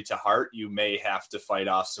rivalry to heart, you may have to fight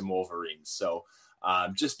off some Wolverines. So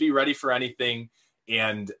just be ready for anything,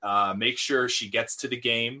 and make sure she gets to the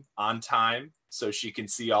game on time so she can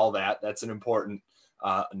see all that. That's an important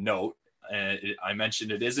note. I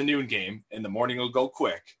mentioned it is a noon game, and the morning will go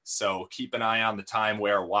quick. So keep an eye on the time,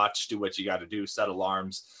 wear a watch, do what you got to do, set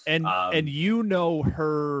alarms. And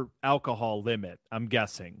her alcohol limit, I'm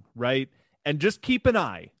guessing, right? And just keep an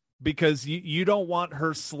eye, because you don't want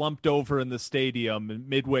her slumped over in the stadium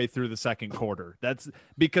midway through the second quarter. That's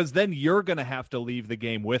because then you're going to have to leave the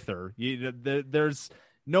game with her. There's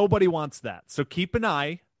nobody wants that. So keep an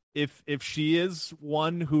eye. If she is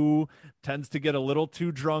one who tends to get a little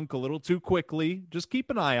too drunk a little too quickly, just keep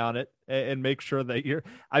an eye on it and make sure that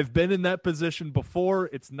I've been in that position before.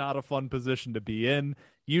 It's not a fun position to be in.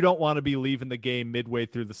 You don't want to be leaving the game midway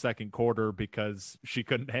through the second quarter because she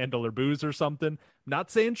couldn't handle her booze or something.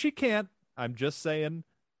 Not saying she can't. I'm just saying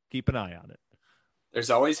keep an eye on it. There's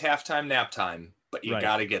always halftime nap time, but you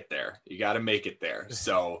got to get there. You got to make it there.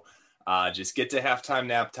 So just get to halftime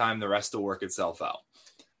nap time. The rest will work itself out.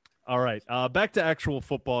 All right, back to actual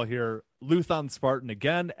football here. Luthon Spartan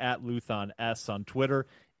again, at Luthon S on Twitter.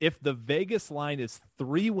 If the Vegas line is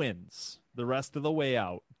 3 wins the rest of the way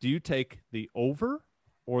out, do you take the over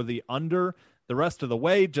or the under the rest of the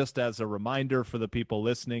way? Just as a reminder for the people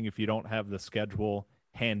listening, if you don't have the schedule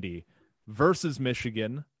handy, versus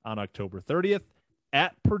Michigan on October 30th,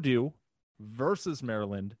 at Purdue versus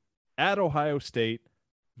Maryland, at Ohio State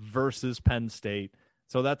versus Penn State.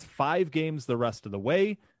 So that's 5 games the rest of the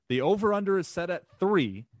way. The over-under is set at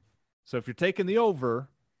 3. So if you're taking the over,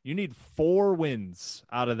 you need 4 wins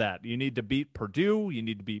out of that. You need to beat Purdue. You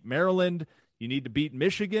need to beat Maryland. You need to beat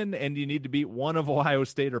Michigan. And you need to beat one of Ohio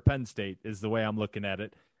State or Penn State is the way I'm looking at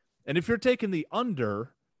it. And if you're taking the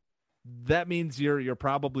under, that means you're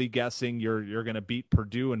probably guessing you're going to beat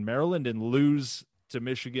Purdue and Maryland and lose to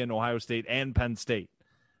Michigan, Ohio State, and Penn State.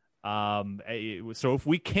 So if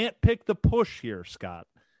we can't pick the push here, Scott,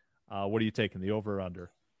 what are you taking, the over or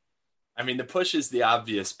under? I mean, the push is the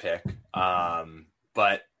obvious pick,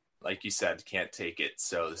 but like you said, can't take it.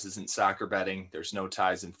 So this isn't soccer betting. There's no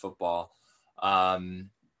ties in football. If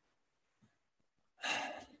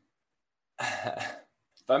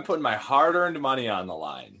I'm putting my hard-earned money on the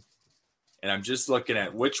line and I'm just looking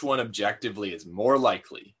at which one objectively is more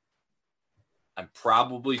likely, I'm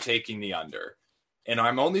probably taking the under. And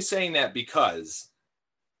I'm only saying that because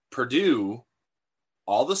Purdue,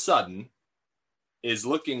 all of a sudden, is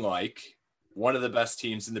looking like one of the best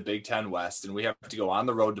teams in the Big Ten West, and we have to go on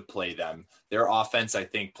the road to play them. Their offense, I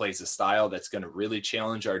think, plays a style that's going to really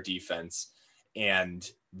challenge our defense. And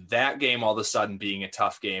that game all of a sudden being a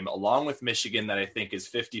tough game, along with Michigan that I think is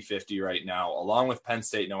 50-50 right now, along with Penn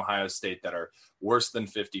State and Ohio State that are worse than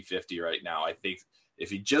 50-50 right now. I think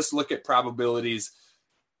if you just look at probabilities,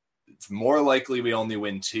 it's more likely we only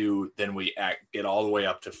win 2 than we get all the way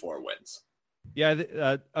up to 4 wins.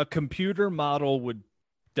 Yeah, a computer model would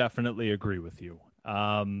definitely agree with you.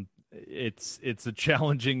 It's a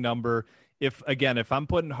challenging number. If I'm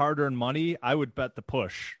putting hard-earned money, I would bet the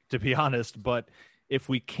push, to be honest. But if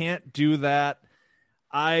we can't do that,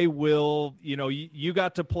 I will, you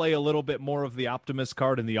got to play a little bit more of the optimist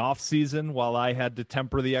card in the offseason while I had to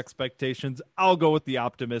temper the expectations. I'll go with the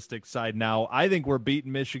optimistic side now. I think we're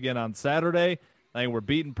beating Michigan on Saturday. I think we're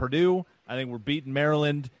beating Purdue. I think we're beating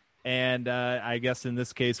Maryland. And I guess in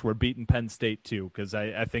this case, we're beating Penn State too, because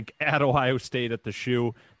I think at Ohio State at the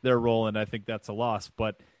shoe, they're rolling. I think that's a loss.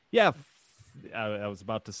 But yeah, I was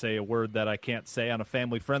about to say a word that I can't say on a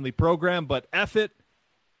family-friendly program, but F it.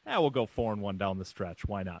 We'll go 4-1 down the stretch.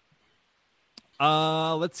 Why not?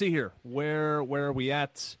 Let's see here. Where are we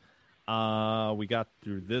at? We got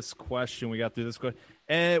through this question.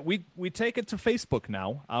 And we take it to Facebook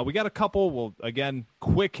now. We got a couple, again,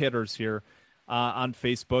 quick hitters here on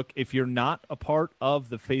Facebook. If you're not a part of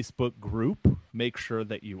the Facebook group, make sure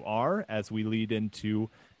that you are as we lead into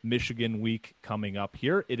Michigan week coming up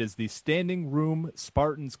here. It is the Standing Room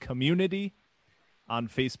Spartans community. On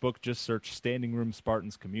Facebook, just search Standing Room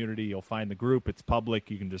Spartans Community. You'll find the group. It's public.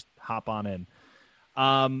 You can just hop on in.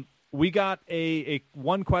 We got a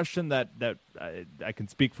one question that I can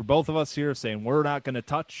speak for both of us here, saying we're not going to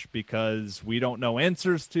touch because we don't know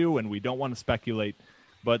answers to and we don't want to speculate.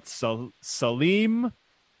 But Salim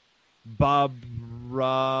Babravala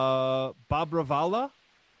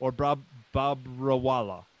or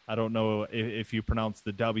Babrawala. I don't know if you pronounce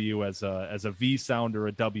the W as a V sound or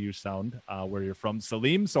a W sound where you're from,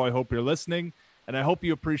 Salim. So I hope you're listening, and I hope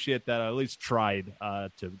you appreciate that I at least tried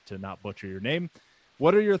to not butcher your name.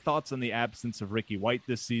 What are your thoughts on the absence of Ricky White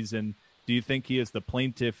this season? Do you think he is the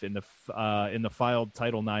plaintiff in the filed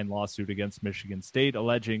Title IX lawsuit against Michigan State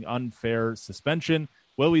alleging unfair suspension?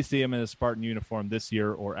 Will we see him in a Spartan uniform this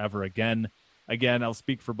year or ever again? Again, I'll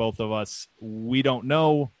speak for both of us. We don't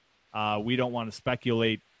know. We don't want to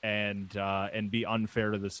speculate and be unfair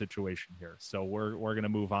to the situation here. So we're going to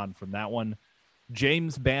move on from that one.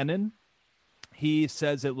 James Bannon, he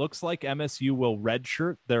says it looks like MSU will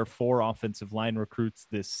redshirt their 4 offensive line recruits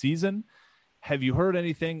this season. Have you heard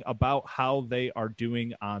anything about how they are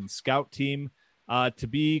doing on scout team? To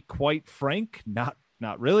be quite frank, not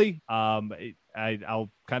really. I'll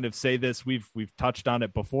kind of say this. We've touched on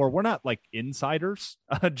it before. We're not like insiders,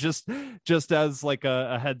 just as like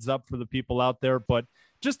a heads up for the people out there, but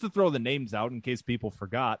just to throw the names out in case people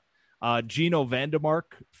forgot. Gino Vandemark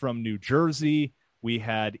from New Jersey. We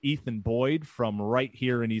had Ethan Boyd from right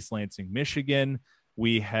here in East Lansing, Michigan.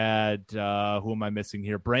 We had, who am I missing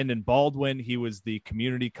here? Brandon Baldwin. He was the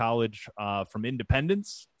community college from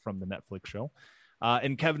Independence from the Netflix show.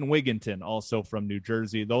 And Kevin Wigginton, also from New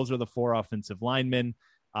Jersey. Those are the 4 offensive linemen.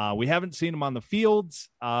 We haven't seen them on the fields,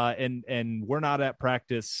 and we're not at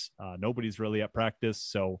practice. Nobody's really at practice.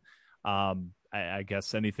 So I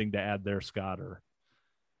guess anything to add there, Scott? Or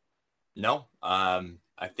No,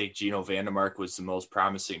 I think Gino Vandemark was the most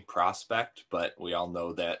promising prospect, but we all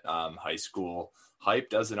know that high school hype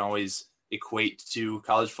doesn't always equate to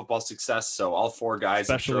college football success. So all 4 guys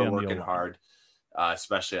are working hard.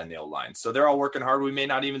 Especially on the O-line. So they're all working hard. We may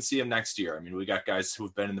not even see them next year. I mean, we got guys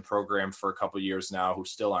who've been in the program for a couple of years now who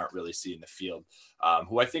still aren't really seeing the field,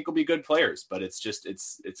 who I think will be good players, but it's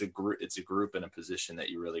a group in a position that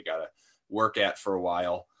you really got to work at for a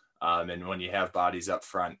while. And when you have bodies up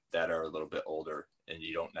front that are a little bit older, and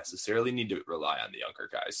you don't necessarily need to rely on the younger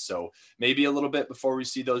guys. So maybe a little bit before we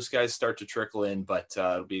see those guys start to trickle in, but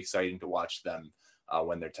it'll be exciting to watch them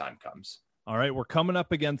when their time comes. All right, we're coming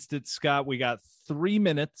up against it, Scott. We got 3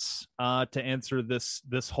 minutes to answer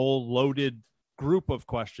this whole loaded group of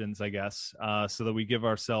questions, I guess, so that we give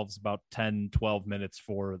ourselves about 10, 12 minutes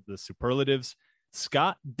for the superlatives.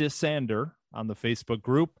 Scott DeSander on the Facebook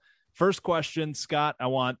group. First question, Scott, I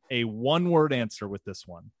want a one-word answer with this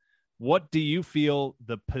one. What do you feel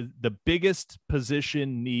the biggest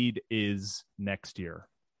position need is next year?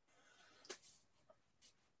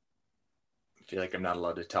 I feel like I'm not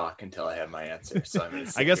allowed to talk until I have my answer. So I'm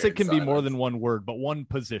I guess it can be more than one word, but one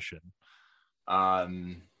position.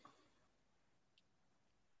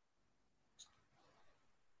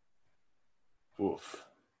 Oof.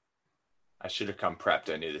 I should have come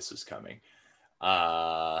prepped. I knew this was coming.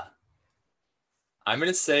 I'm going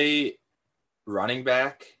to say running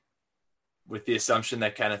back with the assumption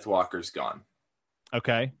that Kenneth Walker's gone.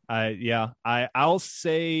 Okay. I'll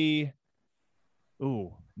say,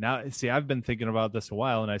 now see, I've been thinking about this a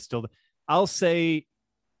while and I'll say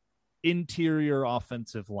interior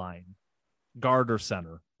offensive line, guard or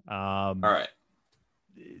center. All right.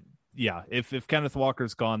 Yeah. If Kenneth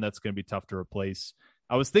Walker's gone, that's going to be tough to replace.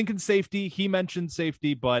 I was thinking safety. He mentioned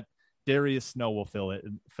safety, but Darius Snow will fill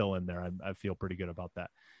in there. I feel pretty good about that.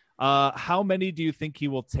 How many do you think he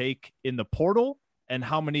will take in the portal, and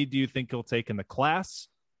how many do you think he'll take in the class?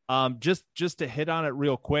 Just to hit on it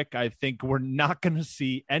real quick, I think we're not going to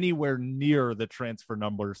see anywhere near the transfer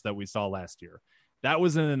numbers that we saw last year. That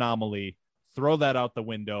was an anomaly. Throw that out the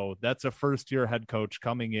window. That's a first-year head coach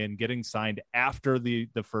coming in, getting signed after the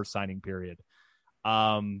first signing period.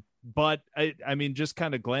 But I mean, just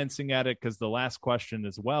kind of glancing at it, because the last question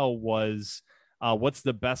as well was, what's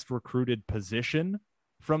the best recruited position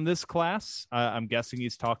from this class? I'm guessing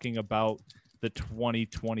he's talking about the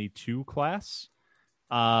 2022 class,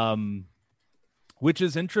 which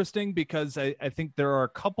is interesting because I think there are a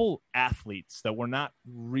couple athletes that we're not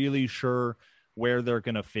really sure where they're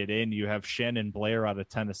going to fit in. You have Shannon Blair out of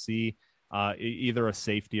Tennessee, either a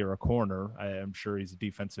safety or a corner. I'm sure he's a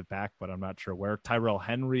defensive back, but I'm not sure where. Tyrell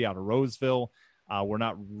Henry out of Roseville. We're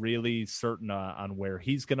not really certain on where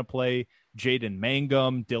he's going to play. Jaden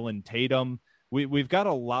Mangum, Dylan Tatum. We've got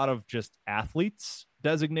a lot of just athletes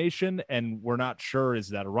designation, and we're not sure, is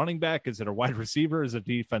that a running back? Is it a wide receiver? Is it a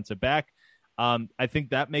defensive back? I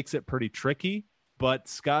think that makes it pretty tricky. But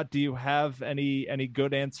Scott, do you have any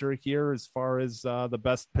good answer here as far as the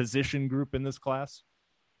best position group in this class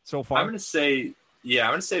so far? I'm going to say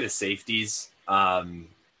the safeties.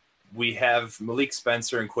 We have Malik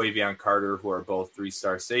Spencer and Quavion Carter, who are both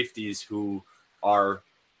 3-star safeties, who are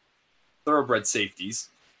thoroughbred safeties.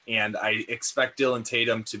 And I expect Dylan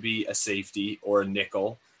Tatum to be a safety or a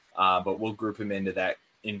nickel, but we'll group him into that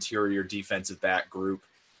interior defensive back group.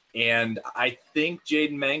 And I think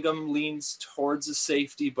Jaden Mangum leans towards a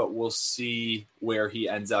safety, but we'll see where he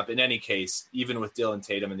ends up. In any case, even with Dylan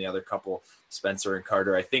Tatum and the other couple, Spencer and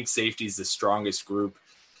Carter, I think safety is the strongest group.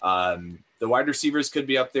 The wide receivers could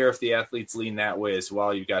be up there if the athletes lean that way as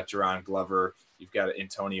well. You've got Jerron Glover, you've got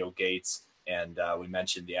Antonio Gates, and we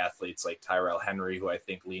mentioned the athletes like Tyrell Henry, who I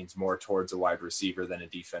think leans more towards a wide receiver than a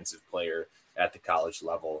defensive player at the college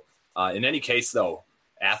level. In any case, though,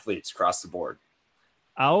 athletes across the board.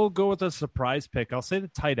 I'll go with a surprise pick. I'll say the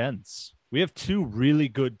tight ends. We have 2 really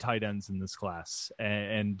good tight ends in this class.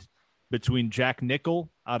 And between Jack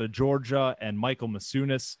Nickel out of Georgia and Michael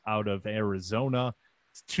Masunis out of Arizona,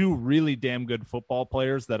 it's 2 really damn good football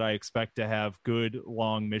players that I expect to have good,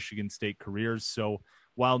 long Michigan State careers. So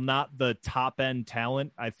while not the top end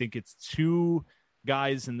talent, I think it's 2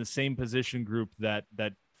 guys in the same position group that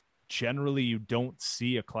generally you don't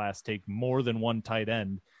see a class take more than 1 tight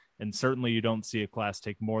end. And certainly you don't see a class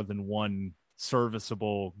take more than 1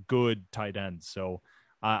 serviceable, good tight end. So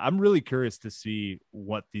I'm really curious to see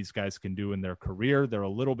what these guys can do in their career. They're a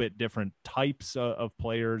little bit different types of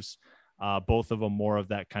players. Both of them more of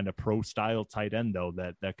that kind of pro style tight end, though,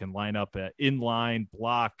 that can line up in line,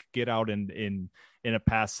 block, get out in a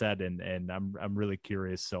pass set. And I'm really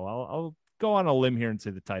curious. So I'll go on a limb here and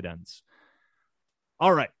say the tight ends.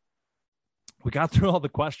 All right. We got through all the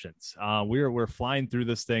questions. We're flying through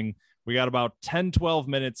this thing. We got about 10, 12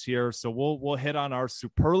 minutes here. So we'll hit on our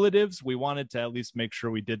superlatives. We wanted to at least make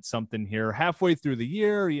sure we did something here halfway through the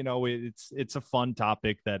year. You know, it's a fun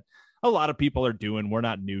topic that a lot of people are doing. We're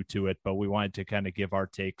not new to it, but we wanted to kind of give our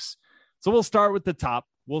takes. So we'll start with the top.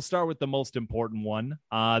 We'll start with the most important one,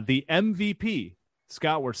 the MVP.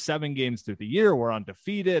 Scott, we're 7 games through the year. We're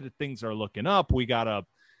undefeated. Things are looking up. We got a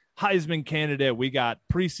Heisman candidate. We got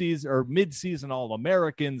preseason or midseason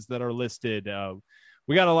All-Americans that are listed.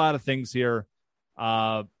 We got a lot of things here.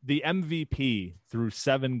 The MVP through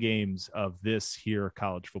 7 games of this here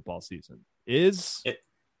college football season is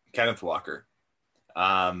Kenneth Walker.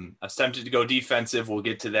 I was tempted to go defensive. We'll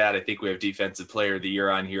get to that. I think we have defensive player of the year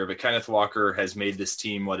on here, but Kenneth Walker has made this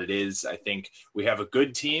team what it is. I think we have a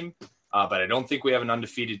good team. But I don't think we have an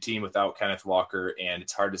undefeated team without Kenneth Walker, and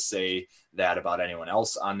it's hard to say that about anyone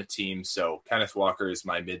else on the team. So Kenneth Walker is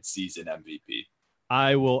my midseason MVP.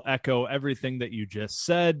 I will echo everything that you just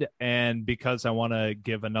said, and because I want to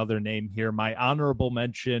give another name here, my honorable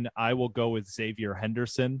mention, I will go with Xavier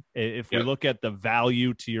Henderson. If we look at the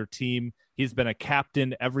value to your team, he's been a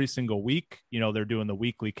captain every single week. You know, they're doing the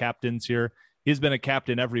weekly captains here. He's been a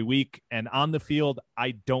captain every week, and on the field,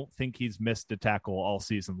 I don't think he's missed a tackle all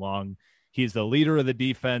season long. He's the leader of the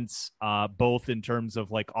defense, both in terms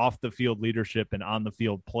of like off the field leadership and on the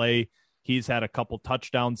field play. He's had a couple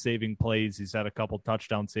touchdown saving plays. He's had a couple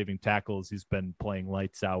touchdown saving tackles. He's been playing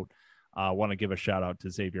lights out. I want to give a shout out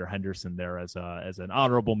to Xavier Henderson there as an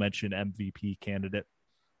honorable mention MVP candidate.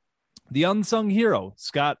 The unsung hero,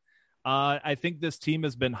 Scott. I think this team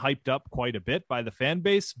has been hyped up quite a bit by the fan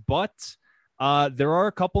base, but there are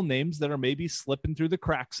a couple names that are maybe slipping through the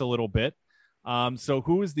cracks a little bit. So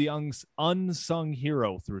who is the unsung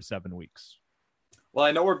hero through 7 weeks? Well,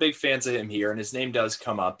 I know we're big fans of him here, and his name does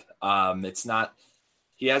come up. It's not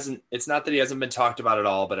that he hasn't been talked about at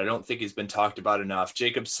all, but I don't think he's been talked about enough.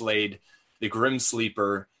 Jacob Slade, the Grim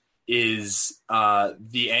Sleeper. is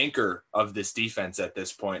the anchor of this defense at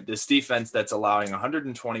this point. This defense that's allowing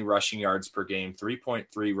 120 rushing yards per game,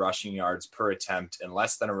 3.3 rushing yards per attempt, and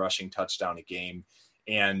less than a rushing touchdown a game.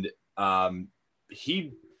 And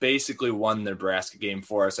he basically won the Nebraska game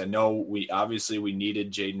for us. I know we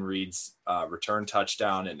needed Jayden Reed's return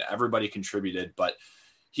touchdown, and everybody contributed, but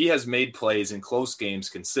he has made plays in close games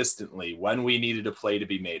consistently when we needed a play to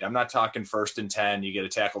be made. I'm not talking 1st and 10, you get a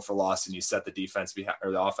tackle for loss and you set the defense behind,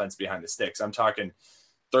 or the offense behind the sticks. I'm talking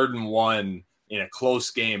 3rd and 1 in a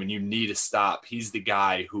close game and you need a stop. He's the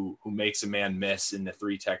guy who makes a man miss in the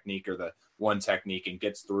 3 technique or the 1 technique and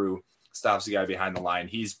gets through, stops the guy behind the line.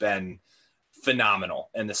 He's been phenomenal,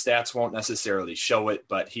 and the stats won't necessarily show it,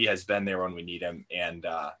 but he has been there when we need him.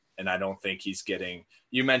 And I don't think he's getting,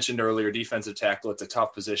 you mentioned earlier, defensive tackle. It's a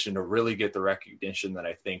tough position to really get the recognition that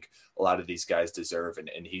I think a lot of these guys deserve.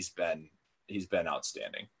 And he's been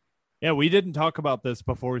outstanding. Yeah, we didn't talk about this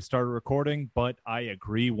before we started recording, but I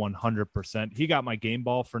agree 100%. He got my game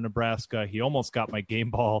ball for Nebraska. He almost got my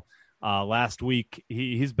game ball last week.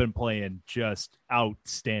 He's been playing just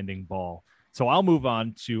outstanding ball. So I'll move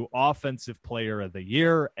on to Offensive Player of the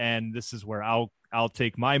Year. And this is where I'll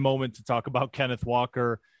take my moment to talk about Kenneth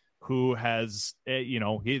Walker, who has,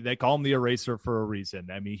 they call him the eraser for a reason.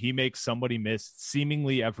 I mean, he makes somebody miss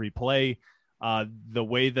seemingly every play. The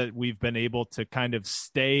way that we've been able to kind of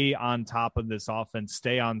stay on top of this offense,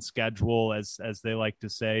 stay on schedule, as they like to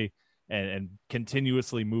say, and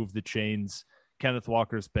continuously move the chains. Kenneth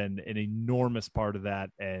Walker's been an enormous part of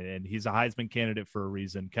that, and he's a Heisman candidate for a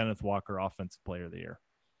reason. Kenneth Walker, Offensive Player of the Year.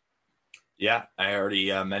 Yeah, I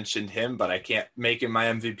already mentioned him, but I can't make him my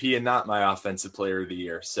MVP and not my Offensive Player of the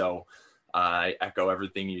Year. So I echo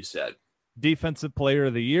everything you said. Defensive Player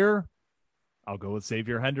of the Year, I'll go with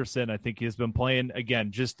Xavier Henderson. I think he's been playing, again,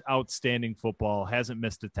 just outstanding football, hasn't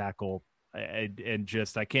missed a tackle, and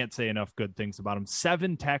just I can't say enough good things about him.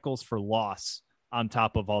 7 tackles for loss on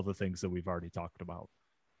top of all the things that we've already talked about.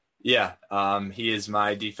 Yeah, he is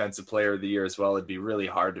my Defensive Player of the Year as well. It'd be really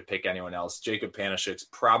hard to pick anyone else. Jacob Panashik's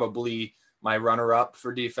probably my runner-up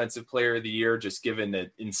for Defensive Player of the Year, just given the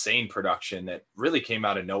insane production that really came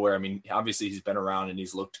out of nowhere. I mean, obviously he's been around and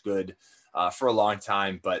he's looked good for a long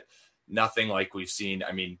time, but nothing like we've seen.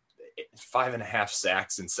 I mean, 5.5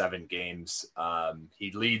 sacks in 7 games.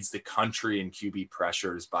 He leads the country in QB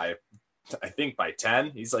pressures by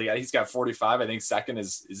 10. He's got 45. I think second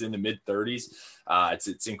is in the mid 30s.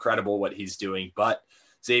 It's incredible what he's doing, but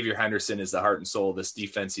Xavier Henderson is the heart and soul of this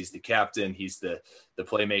defense. He's the captain. He's the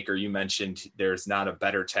playmaker. You mentioned there's not a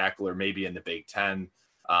better tackler maybe in the Big Ten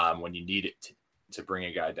when you need it to bring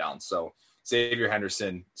a guy down. So Xavier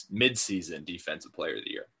Henderson, mid-season Defensive Player of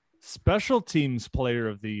the Year. Special Teams Player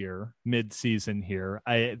of the Year mid-season here.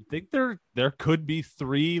 I think there could be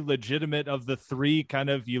 3 legitimate of the 3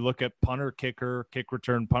 kind of, you look at punter, kicker, kick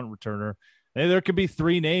return, punt returner. There could be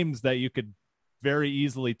 3 names that you could very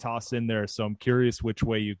easily toss in there. So I'm curious which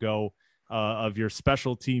way you go of your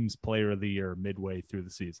Special Teams Player of the Year midway through the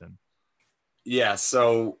season. Yeah,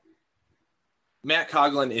 so Matt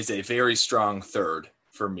Coughlin is a very strong 3rd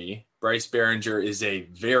for me. Bryce Behringer is a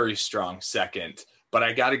very strong 2nd. But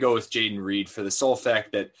I got to go with Jayden Reed for the sole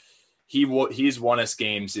fact that he's won us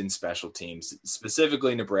games in special teams,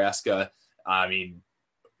 specifically Nebraska. I mean,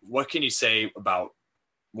 what can you say about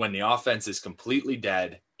when the offense is completely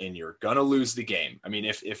dead and you're going to lose the game? I mean,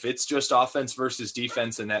 if it's just offense versus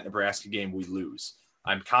defense in that Nebraska game, we lose.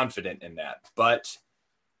 I'm confident in that. But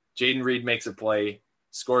Jayden Reed makes a play,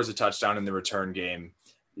 scores a touchdown in the return game,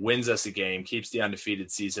 wins us a game, keeps the undefeated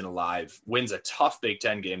season alive, wins a tough Big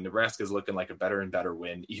Ten game. Nebraska's looking like a better and better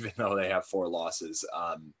win, even though they have 4 losses.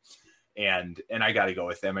 And I got to go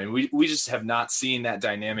with them. I mean, we just have not seen that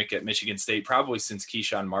dynamic at Michigan State probably since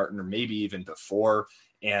Keyshawn Martin, or maybe even before.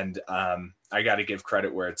 And I got to give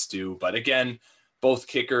credit where it's due. But again, both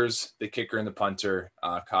kickers, the kicker and the punter,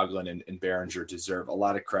 Coughlin and Behringer, deserve a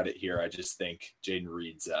lot of credit here. I just think Jayden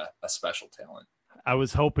Reed's a special talent. I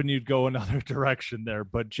was hoping you'd go another direction there,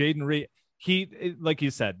 but Jayden Reed, he, like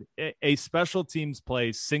you said, a special teams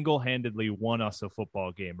play single-handedly won us a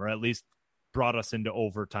football game, or at least brought us into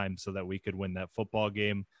overtime so that we could win that football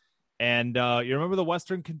game. And you remember the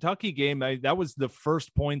Western Kentucky game? That was the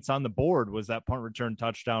first points on the board, was that punt return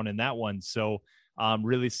touchdown in that one. So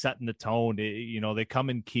really setting the tone. They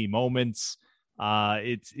come in key moments.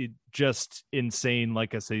 It's just insane.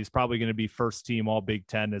 Like I say, he's probably going to be first team all Big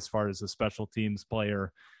Ten as far as a special teams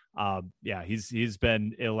player. He's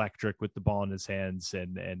been electric with the ball in his hands,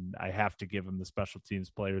 and I have to give him the Special Teams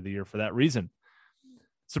Player of the Year for that reason.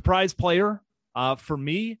 Surprise player for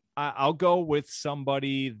me, I'll go with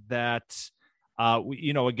somebody that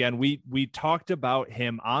Again, we talked about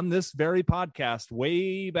him on this very podcast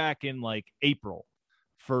way back in like April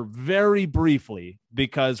for very briefly,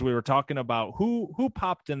 because we were talking about who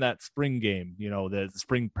popped in that spring game, the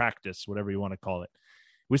spring practice, whatever you want to call it.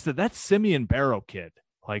 We said that's Simeon Barrow kid.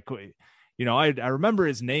 Like, I remember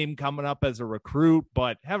his name coming up as a recruit,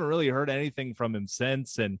 but haven't really heard anything from him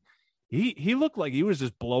since. And he looked like he was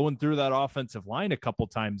just blowing through that offensive line a couple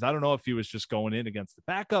times. I don't know if he was just going in against the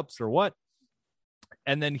backups or what.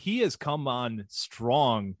 And then he has come on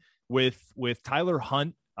strong with Tyler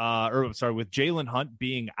Hunt, with Jalen Hunt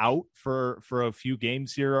being out for a few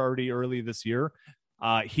games here already early this year.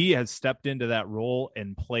 He has stepped into that role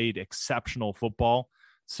and played exceptional football.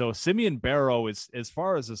 So Simeon Barrow is, as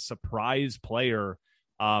far as a surprise player,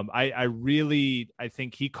 I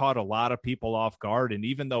think he caught a lot of people off guard. And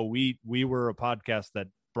even though we were a podcast that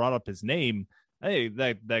brought up his name, hey,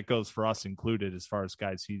 that goes for us included as far as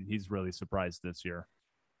guys he's really surprised this year.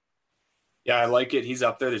 Yeah, I like it. He's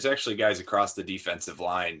up there. There's actually guys across the defensive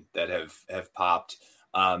line that have popped.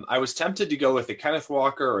 I was tempted to go with a Kenneth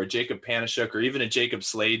Walker or a Jacob Panashuk or even a Jacob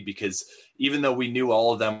Slade, because even though we knew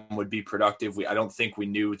all of them would be productive, I don't think we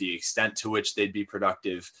knew the extent to which they'd be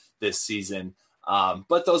productive this season.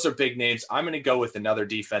 But those are big names. I'm going to go with another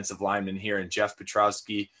defensive lineman here in Jeff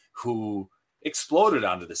Petrowski, who exploded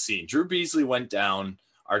onto the scene. Drew Beasley went down.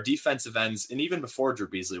 Our defensive ends, and even before Drew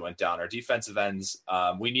Beasley went down, our defensive ends,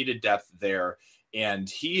 we needed depth there. And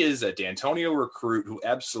he is a D'Antonio recruit who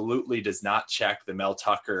absolutely does not check the Mel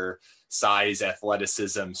Tucker size,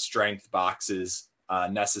 athleticism, strength boxes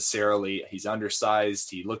necessarily. He's undersized.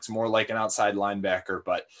 He looks more like an outside linebacker,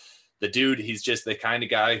 but the dude, he's just the kind of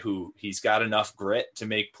guy who he's got enough grit to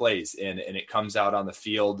make plays, and it comes out on the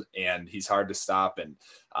field, and he's hard to stop.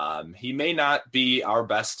 And he may not be our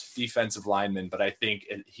best defensive lineman, but I think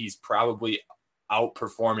he's probably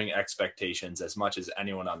outperforming expectations as much as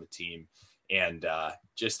anyone on the team, and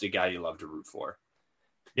just a guy you love to root for.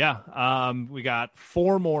 Yeah, we got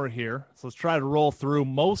 4 more here, so let's try to roll through.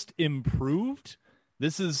 Most improved.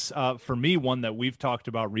 This is, for me, one that we've talked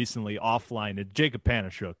about recently offline, Jacob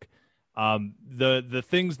Panashuk. The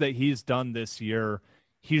things that he's done this year,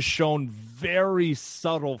 he's shown very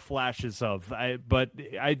subtle flashes of, but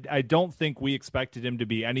I don't think we expected him to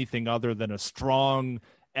be anything other than a strong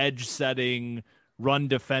edge setting run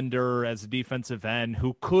defender as a defensive end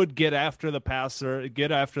who could get after the passer,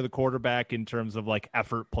 get after the quarterback in terms of like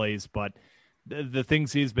effort plays. But the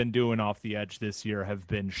things he's been doing off the edge this year have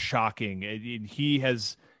been shocking. He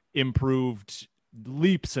has improved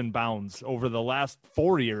leaps and bounds over the last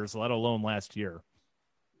 4 years, let alone last year.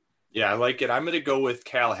 Yeah, I like it. I'm going to go with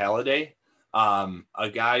Cal Halliday, a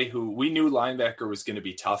guy who we knew linebacker was going to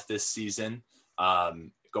be tough this season.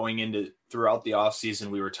 Going into throughout the offseason,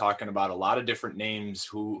 we were talking about a lot of different names.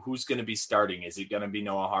 Who's going to be starting? Is it going to be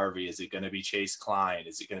Noah Harvey? Is it going to be Chase Klein?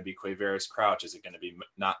 Is it going to be Quavaris Crouch? Is it going to be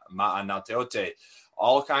Ma'a Nateote?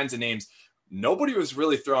 All kinds of names. Nobody was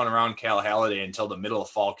really throwing around Cal Halliday until the middle of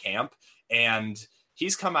fall camp. And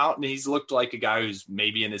he's come out and he's looked like a guy who's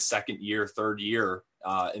maybe in his second year, third year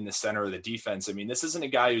in the center of the defense. I mean, this isn't a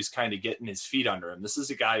guy who's kind of getting his feet under him. This is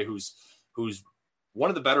a guy who's one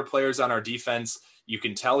of the better players on our defense. You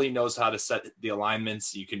can tell he knows how to set the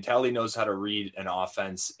alignments. You can tell he knows how to read an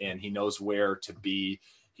offense, and he knows where to be.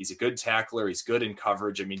 He's a good tackler. He's good in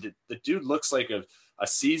coverage. I mean, the dude looks like a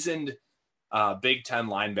seasoned Big Ten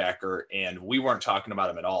linebacker, and we weren't talking about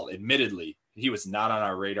him at all. Admittedly, he was not on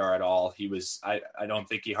our radar at all. He was, I don't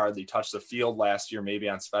think he hardly touched the field last year, maybe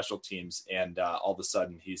on special teams. And all of a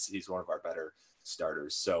sudden he's one of our better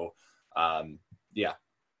starters. So yeah.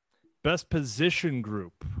 Best position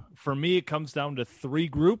group. For me, it comes down to 3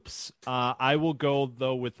 groups. I will go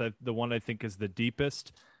though with the one I think is the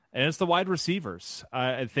deepest, and it's the wide receivers.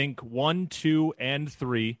 I think 1, 2, and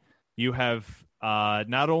 3, you have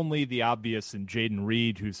not only the obvious in Jaden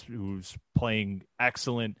Reed, who's playing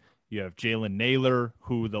excellent. You have Jalen Naylor,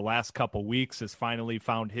 who the last couple weeks has finally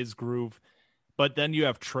found his groove. But then you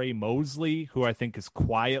have Trey Mosley, who I think is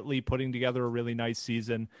quietly putting together a really nice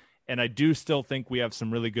season. And I do still think we have some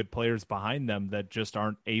really good players behind them that just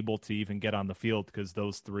aren't able to even get on the field because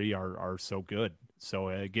those 3 are so good.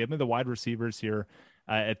 So give me the wide receivers here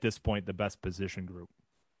at this point, the best position group.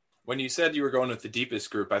 When you said you were going with the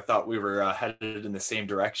deepest group, I thought we were headed in the same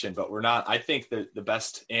direction, but we're not. I think that the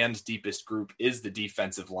best and deepest group is the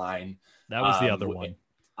defensive line. That was the other one.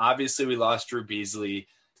 Obviously, we lost Drew Beasley.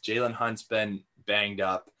 Jalen Hunt's been banged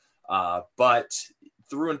up, but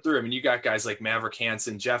through and through, I mean, you got guys like Maverick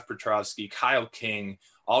Hansen, Jeff Petrowski, Kyle King,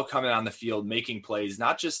 all coming on the field, making plays,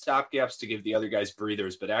 not just stopgaps to give the other guys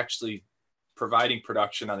breathers, but actually providing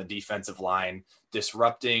production on the defensive line,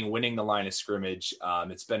 disrupting, winning the line of scrimmage.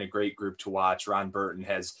 It's been a great group to watch. Ron Burton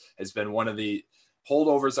has been one of the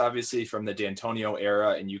holdovers, obviously, from the D'Antonio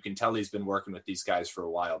era, and you can tell he's been working with these guys for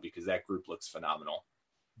a while because that group looks phenomenal.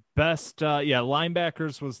 Best,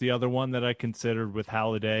 linebackers was the other one that I considered with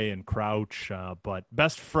Halliday and Crouch. But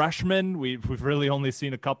best freshman, we've really only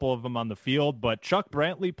seen a couple of them on the field. But Chuck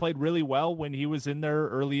Brantley played really well when he was in there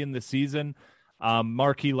early in the season.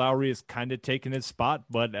 Marquis Lowry has kind of taken his spot,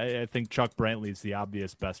 but I think Chuck Brantley is the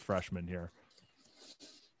obvious best freshman here.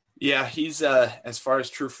 Yeah, he's as far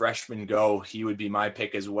as true freshmen go, he would be my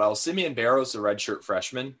pick as well. Simeon Barrow's a redshirt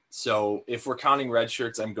freshman, so if we're counting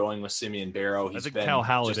redshirts, I'm going with Simeon Barrow. I think Cal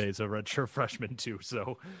Halliday's a redshirt freshman too.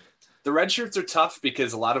 So the redshirts are tough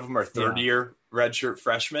because a lot of them are third-year redshirt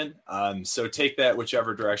freshmen. So take that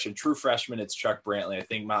whichever direction. True freshman, it's Chuck Brantley. I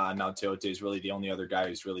think Ma'anan Teote is really the only other guy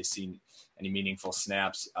who's really seen any meaningful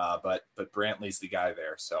snaps, but Brantley's the guy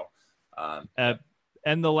there. So.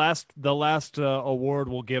 And the last award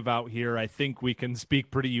we'll give out here, I think we can speak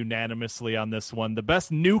pretty unanimously on this one. The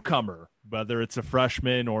best newcomer, whether it's a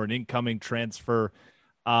freshman or an incoming transfer.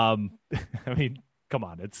 I mean, come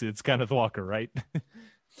on, it's Kenneth Walker, right?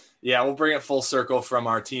 Yeah, we'll bring it full circle from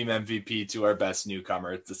our team MVP to our best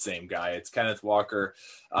newcomer. It's the same guy. It's Kenneth Walker.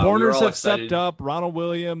 Corners have stepped up. Ronald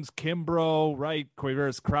Williams, Kimbrough, right?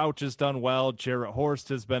 Quavaris Crouch has done well. Jarrett Horst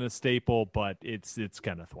has been a staple, but it's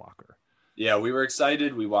Kenneth Walker. Yeah, we were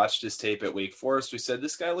excited. We watched his tape at Wake Forest. We said,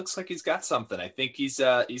 this guy looks like he's got something. I think he's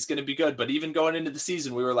going to be good. But even going into the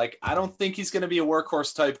season, we were like, I don't think he's going to be a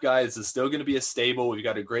workhorse type guy. This is still going to be a stable. We've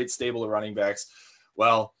got a great stable of running backs.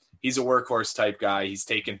 Well, he's a workhorse type guy. He's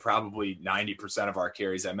taken probably 90% of our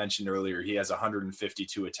carries. I mentioned earlier, he has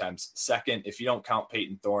 152 attempts. Second, if you don't count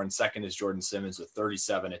Peyton Thorne, second is Jordan Simmons with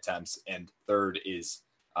 37 attempts. And third is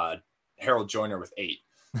Harold Joyner with 8.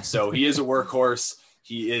 So he is a workhorse.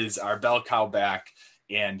 He is our bell cow back,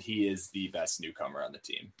 and he is the best newcomer on the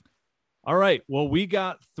team. All right. Well, we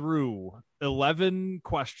got through 11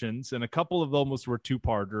 questions, and a couple of those were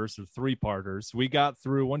two-parters or three-parters. We got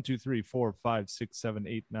through 1, 2, 3, 4, 5, 6, 7,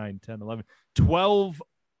 8, 9, 10, 11, 12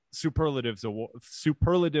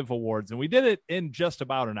 superlative awards, and we did it in just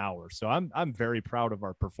about an hour. So I'm very proud of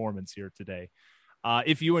our performance here today.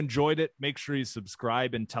 If you enjoyed it, make sure you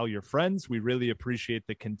subscribe and tell your friends. We really appreciate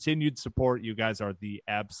the continued support. You guys are the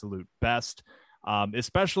absolute best,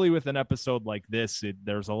 especially with an episode like this.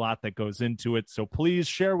 There's a lot that goes into it. So please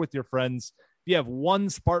share with your friends. If you have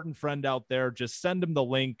one Spartan friend out there, just send them the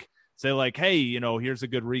link. Say like, hey, here's a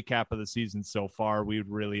good recap of the season so far. We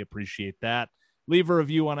would really appreciate that. Leave a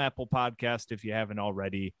review on Apple Podcast if you haven't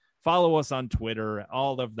already. Follow us on Twitter,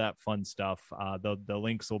 all of that fun stuff. The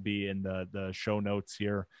links will be in the show notes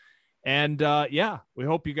here. And we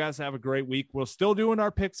hope you guys have a great week. We're still doing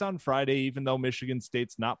our picks on Friday, even though Michigan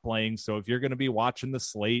State's not playing. So if you're going to be watching the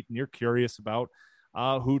slate and you're curious about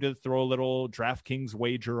who to throw a little DraftKings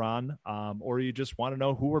wager on, or you just want to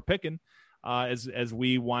know who we're picking as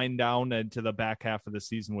we wind down into the back half of the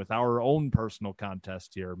season with our own personal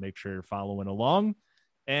contest here, make sure you're following along.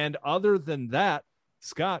 And other than that,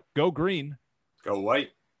 Scott, go green. Go white.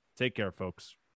 Take care, folks.